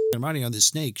spent all this money on this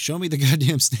snake. Show me the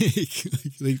goddamn snake.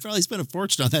 They probably spent a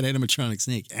fortune on that animatronic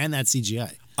snake and that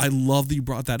CGI. I love that you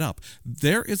brought that up.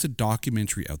 There is a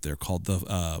documentary out there called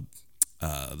The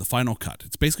Final Cut.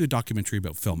 It's basically a documentary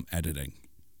about film editing.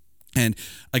 And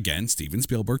again, Steven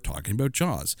Spielberg talking about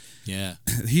Jaws. Yeah.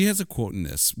 He has a quote in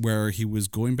this where he was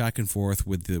going back and forth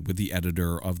with the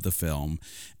editor of the film,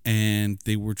 and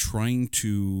they were trying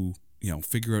to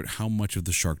figure out how much of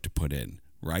the shark to put in,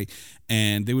 right?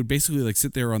 And they would basically like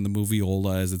sit there on the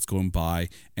moviola as it's going by,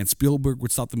 and Spielberg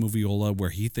would stop the moviola where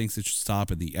he thinks it should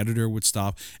stop, and the editor would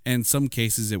stop. And in some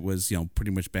cases it was,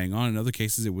 pretty much bang on. In other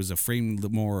cases it was a frame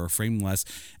more or a frame less.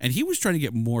 And he was trying to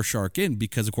get more shark in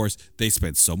because, of course, they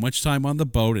spent so much time on the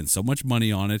boat and so much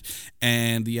money on it.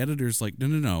 And the editor's like,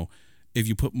 no. If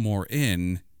you put more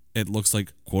in, it looks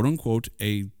like, quote unquote,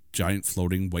 a giant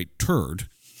floating white turd.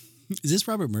 Is this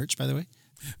Robert Murch, by the way?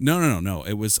 No.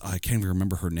 It was, I can't even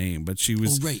remember her name, but she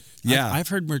was. Oh, right. Yeah. I've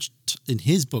heard Murch in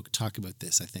his book talk about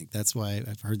this, I think. That's why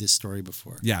I've heard this story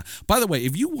before. Yeah. By the way,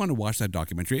 if you want to watch that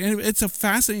documentary, and it's a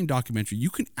fascinating documentary, you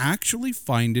can actually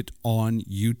find it on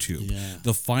YouTube. Yeah.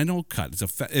 The Final Cut.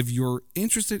 If you're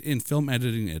interested in film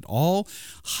editing at all,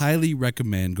 highly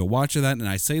recommend go watch that. And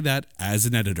I say that as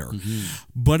an editor. Mm-hmm.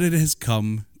 But it has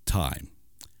come time.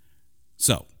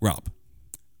 So, Rob,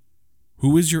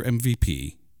 who is your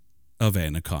MVP of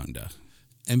Anaconda?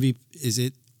 MVP, is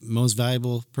it most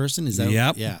valuable person? Is that?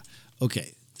 Yep. Yeah.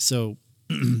 Okay. So,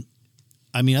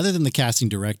 I mean, other than the casting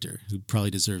director, who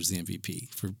probably deserves the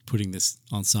MVP for putting this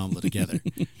ensemble together.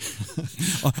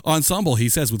 Ensemble, he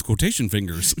says with quotation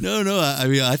fingers. No. I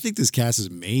mean, I think this cast is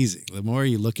amazing. The more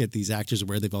you look at these actors,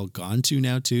 where they've all gone to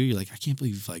now, too, you're like, I can't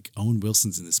believe like Owen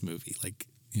Wilson's in this movie. Like,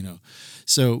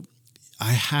 so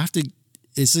I have to.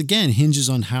 It's again hinges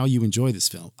on how you enjoy this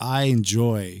film. I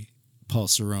enjoy Paul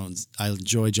Cerone's. I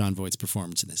enjoy Jon Voight's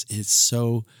performance in this. It's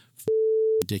so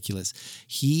ridiculous.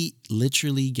 He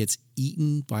literally gets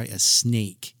eaten by a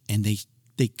snake, and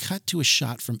they cut to a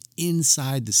shot from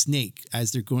inside the snake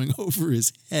as they're going over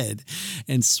his head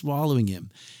and swallowing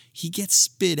him. He gets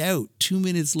spit out 2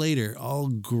 minutes later, all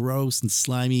gross and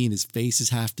slimy, and his face is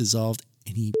half dissolved,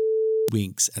 and he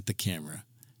winks at the camera.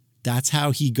 That's how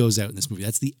he goes out in this movie.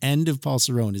 That's the end of Paul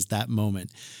Cerone, is that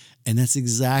moment. And that's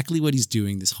exactly what he's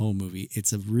doing this whole movie.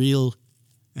 It's a real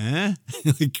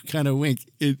like kind of wink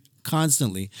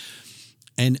constantly.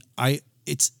 And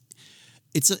it's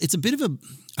a bit of a,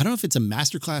 I don't know if it's a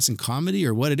masterclass in comedy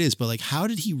or what it is, but like, how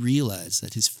did he realize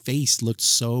that his face looked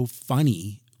so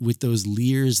funny with those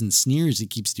leers and sneers he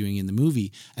keeps doing in the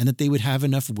movie, and that they would have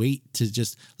enough weight to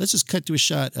let's just cut to a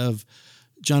shot of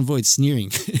Jon Voight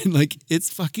sneering. And like,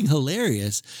 it's fucking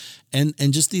hilarious. And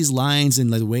just these lines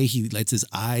and the way he lets his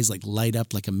eyes like light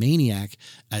up like a maniac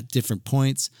at different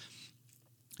points.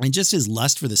 And just his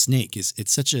lust for the snake it's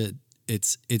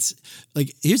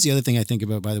like, here's the other thing I think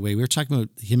about, by the way. We were talking about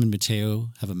him and Mateo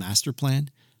have a master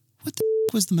plan. What the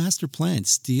was the master plan?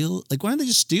 Why don't they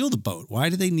just steal the boat? Why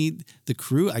do they need the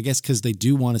crew? I guess because they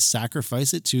do want to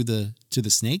sacrifice it to the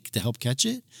snake to help catch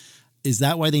it. Is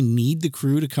that why they need the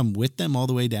crew to come with them all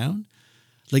the way down?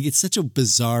 Like, it's such a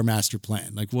bizarre master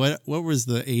plan. Like, what was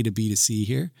the A to B to C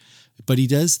here? But he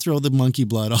does throw the monkey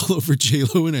blood all over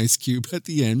J-Lo and Ice Cube at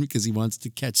the end because he wants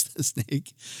to catch the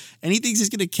snake. And he thinks he's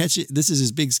going to catch it. This is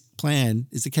his big plan,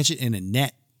 is to catch it in a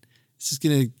net. He's just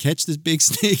going to catch this big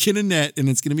snake in a net, and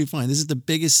it's going to be fine. This is the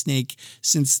biggest snake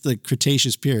since the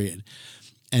Cretaceous period.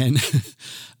 And,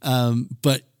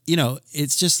 but,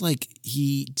 it's just like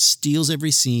he steals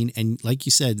every scene. And like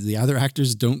you said, the other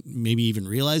actors don't maybe even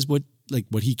realize what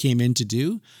he came in to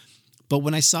do. But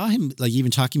when I saw him, like,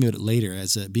 even talking about it later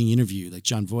as being interviewed, like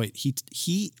Jon Voight,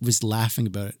 he was laughing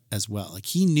about it as well. Like,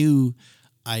 he knew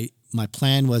my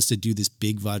plan was to do this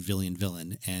big vaudevillian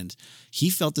villain, and he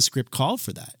felt the script called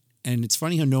for that. And it's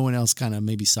funny how no one else kind of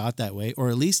maybe saw it that way, or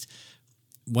at least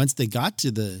once they got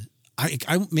to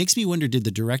I makes me wonder, did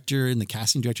the director and the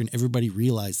casting director and everybody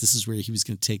realize this is where he was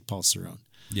going to take Paul Cerone?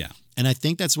 Yeah. And I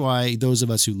think that's why those of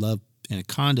us who love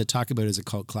Anaconda talk about it as a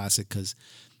cult classic, because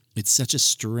it's such a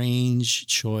strange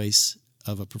choice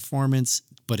of a performance,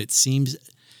 but it seems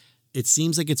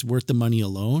like it's worth the money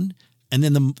alone. And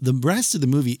then the rest of the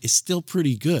movie is still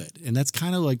pretty good. And that's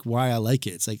kind of like why I like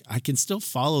it. It's like I can still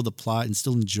follow the plot and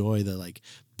still enjoy the like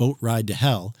boat ride to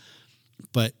hell.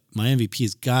 But my MVP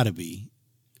has got to be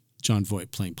Jon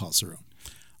Voight playing Paul Cerone.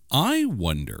 I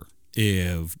wonder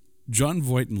if Jon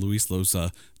Voight and Luis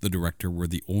Loza, the director, were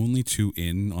the only two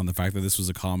in on the fact that this was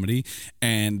a comedy,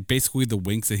 and basically the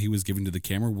winks that he was giving to the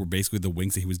camera were basically the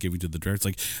winks that he was giving to the director. It's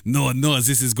like, no,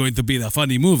 this is going to be the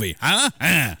funny movie, huh?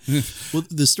 Well,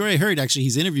 the story I heard, actually,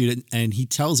 he's interviewed and he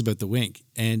tells about the wink,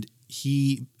 and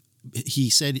he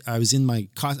said, I was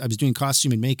doing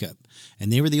costume and makeup,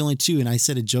 and they were the only two, and I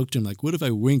said a joke to him like, what if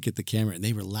I wink at the camera? And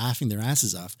they were laughing their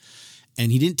asses off,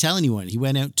 and he didn't tell anyone. He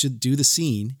went out to do the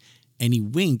scene, and he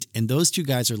winked, and those two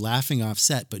guys are laughing off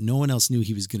set, but no one else knew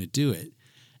he was going to do it.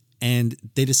 And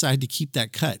they decided to keep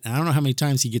that cut. And I don't know how many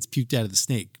times he gets puked out of the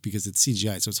snake because it's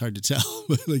CGI, so it's hard to tell.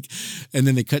 But and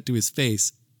then they cut to his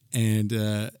face, and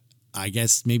I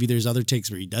guess maybe there's other takes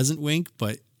where he doesn't wink,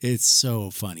 but It's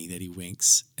so funny that he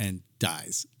winks and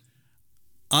dies.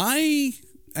 I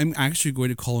am actually going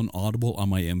to call an audible on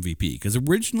my MVP because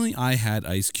originally I had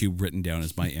Ice Cube written down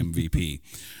as my MVP.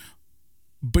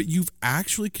 But you've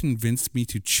actually convinced me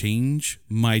to change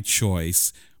my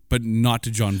choice, but not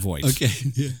to John Voight. Okay.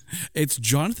 Yeah. It's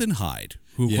Jonathan Hyde,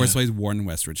 who of course plays Warren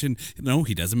Westridge. And no,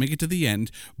 he doesn't make it to the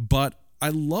end, but I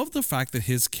love the fact that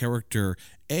his character,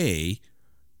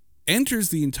 enters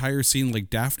the entire scene like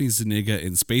Daphne Zuniga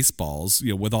in Spaceballs,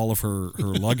 with all of her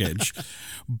luggage,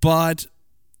 but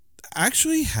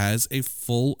actually has a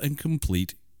full and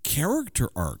complete character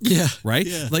arc. Yeah. Right?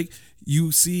 Yeah. Like,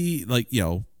 you see,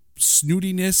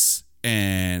 snootiness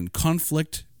and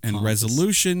conflict and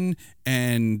resolution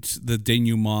and the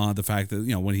denouement, the fact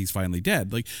that, when he's finally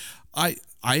dead. Like, I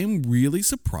am really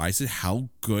surprised at how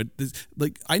good this,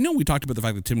 I know we talked about the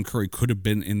fact that Tim Curry could have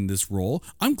been in this role.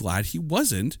 I'm glad he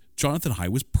wasn't. Jonathan Hyde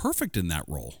was perfect in that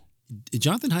role.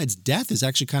 Jonathan Hyde's death is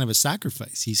actually kind of a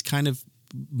sacrifice. He's kind of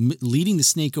leading the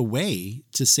snake away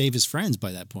to save his friends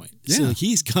by that point. Yeah. So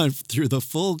he's gone through the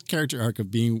full character arc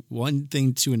of being one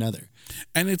thing to another.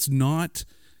 And it's not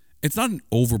an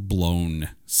overblown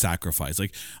sacrifice.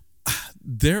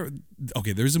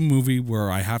 There's a movie where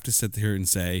I have to sit here and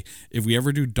say, if we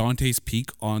ever do Dante's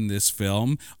Peak on this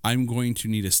film, I'm going to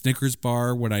need a Snickers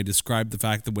bar when I describe the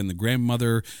fact that when the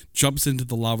grandmother jumps into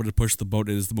the lava to push the boat,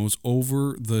 it is the most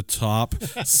over-the-top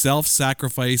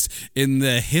self-sacrifice in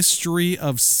the history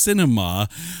of cinema.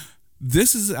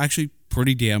 This is actually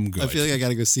pretty damn good. I feel like I got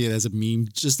to go see it as a meme.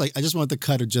 I just want the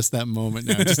cut of just that moment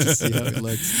now, just to see how it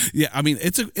looks. Yeah, I mean,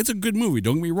 it's a good movie.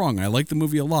 Don't get me wrong. I like the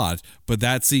movie a lot, but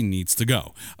that scene needs to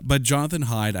go. But Jonathan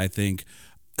Hyde, I think,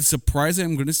 surprising,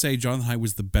 I'm going to say Jonathan Hyde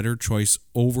was the better choice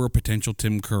over a potential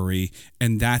Tim Curry,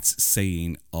 and that's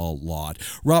saying a lot.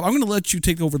 Rob, I'm going to let you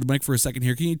take over the mic for a second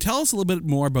here. Can you tell us a little bit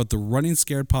more about the Running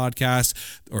Scared podcast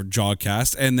or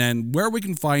Jogcast, and then where we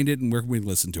can find it and where can we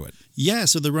listen to it? Yeah,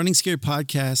 so the Running Scared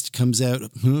podcast comes out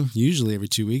usually every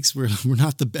 2 weeks. We're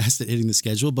not the best at hitting the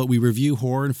schedule, but we review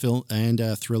horror and film and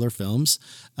thriller films.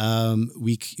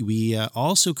 We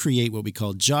also create what we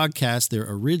call Jogcast. They're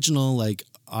original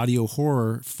audio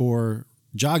horror for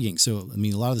jogging. So, I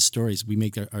mean, a lot of the stories we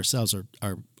make ourselves are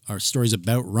stories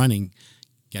about running,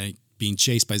 being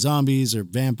chased by zombies or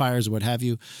vampires or what have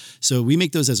you. So we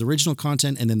make those as original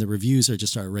content, and then the reviews are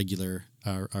just our regular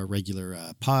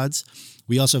pods.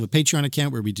 We also have a Patreon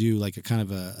account where we do a kind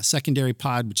of a secondary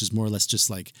pod, which is more or less just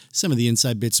some of the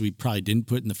inside bits we probably didn't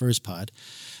put in the first pod.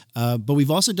 But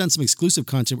we've also done some exclusive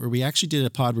content where we actually did a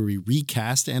pod where we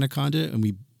recast Anaconda,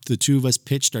 and the two of us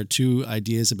pitched our two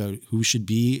ideas about who should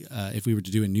be if we were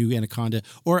to do a new Anaconda.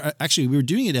 Or actually, we were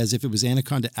doing it as if it was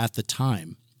Anaconda at the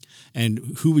time.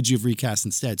 And who would you have recast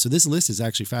instead? So this list is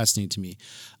actually fascinating to me.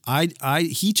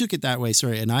 He took it that way,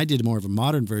 and I did more of a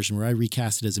modern version where I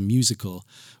recast it as a musical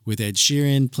with Ed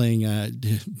Sheeran playing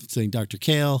Dr.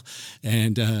 Kale,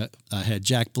 and I had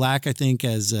Jack Black, I think,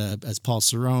 as Paul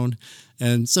Cerrone,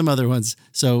 and some other ones.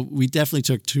 So we definitely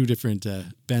took two different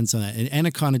bends on that. And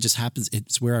Anaconda just happens,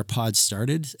 it's where our pod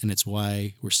started, and it's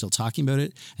why we're still talking about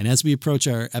it. And as we approach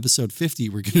our episode 50,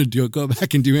 we're going to go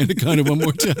back and do Anaconda one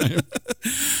more time.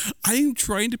 I am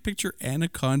trying to picture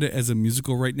Anaconda as a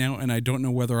musical right now, and I don't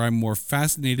know whether I'm more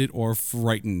fascinated or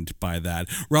frightened by that.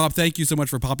 Rob, thank you so much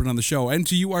for popping on the show. And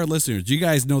to you, our listeners, you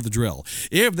guys know the drill.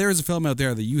 If there's a film out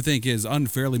there that you think is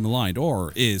unfairly maligned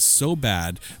or is so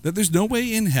bad that there's no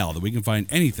way in hell that we can find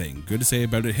anything good to say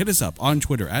about it, hit us up on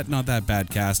Twitter at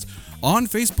NotThatBadcast, on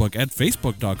Facebook at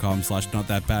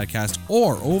facebook.com/NotThatBadcast,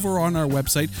 or over on our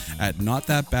website at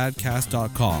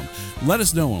NotThatBadcast.com. Let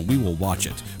us know and we will watch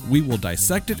it. We will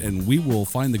dissect it and we will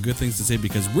find the good things to say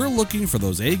because we're looking for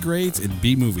those A grades in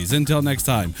B movies. Until next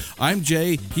time, I'm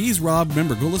Jay, he's Rob.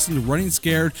 Remember, go listen to Running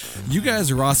Scared. You guys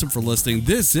are awesome for listening.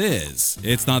 This is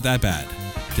It's Not That Bad.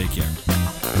 Take care.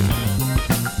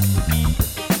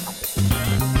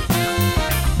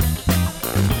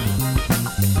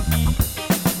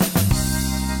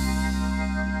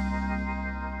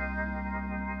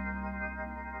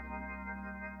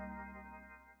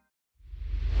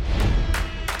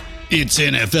 It's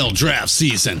NFL draft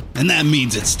season, and that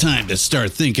means it's time to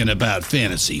start thinking about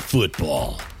fantasy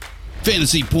football.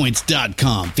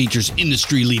 FantasyPoints.com features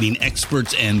industry-leading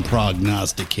experts and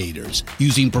prognosticators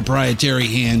using proprietary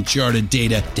hand-charted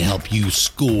data to help you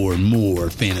score more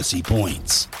fantasy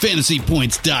points.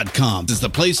 FantasyPoints.com is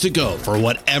the place to go for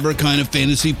whatever kind of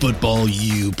fantasy football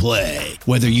you play.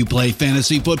 Whether you play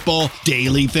fantasy football,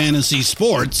 daily fantasy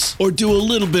sports, or do a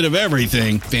little bit of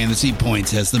everything, Fantasy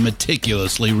Points has the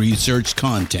meticulously researched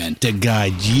content to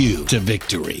guide you to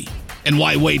victory. And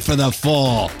why wait for the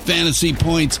fall? Fantasy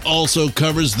Points also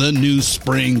covers the new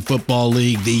spring football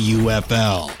league, the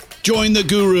UFL. Join the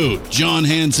guru, John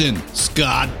Hansen,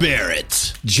 Scott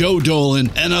Barrett, Joe Dolan,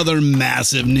 and other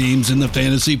massive names in the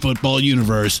fantasy football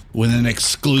universe with an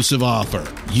exclusive offer.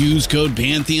 Use code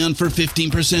Pantheon for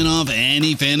 15% off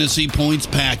any Fantasy Points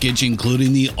package,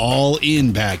 including the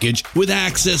all-in package, with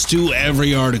access to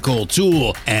every article,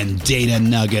 tool, and data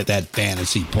nugget that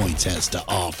Fantasy Points has to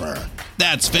offer.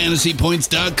 That's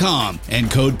fantasypoints.com and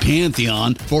code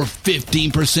Pantheon for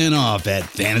 15% off at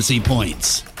Fantasy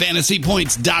Points.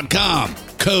 Fantasypoints.com,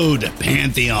 code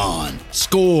Pantheon.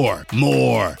 Score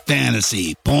more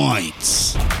fantasy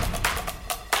points.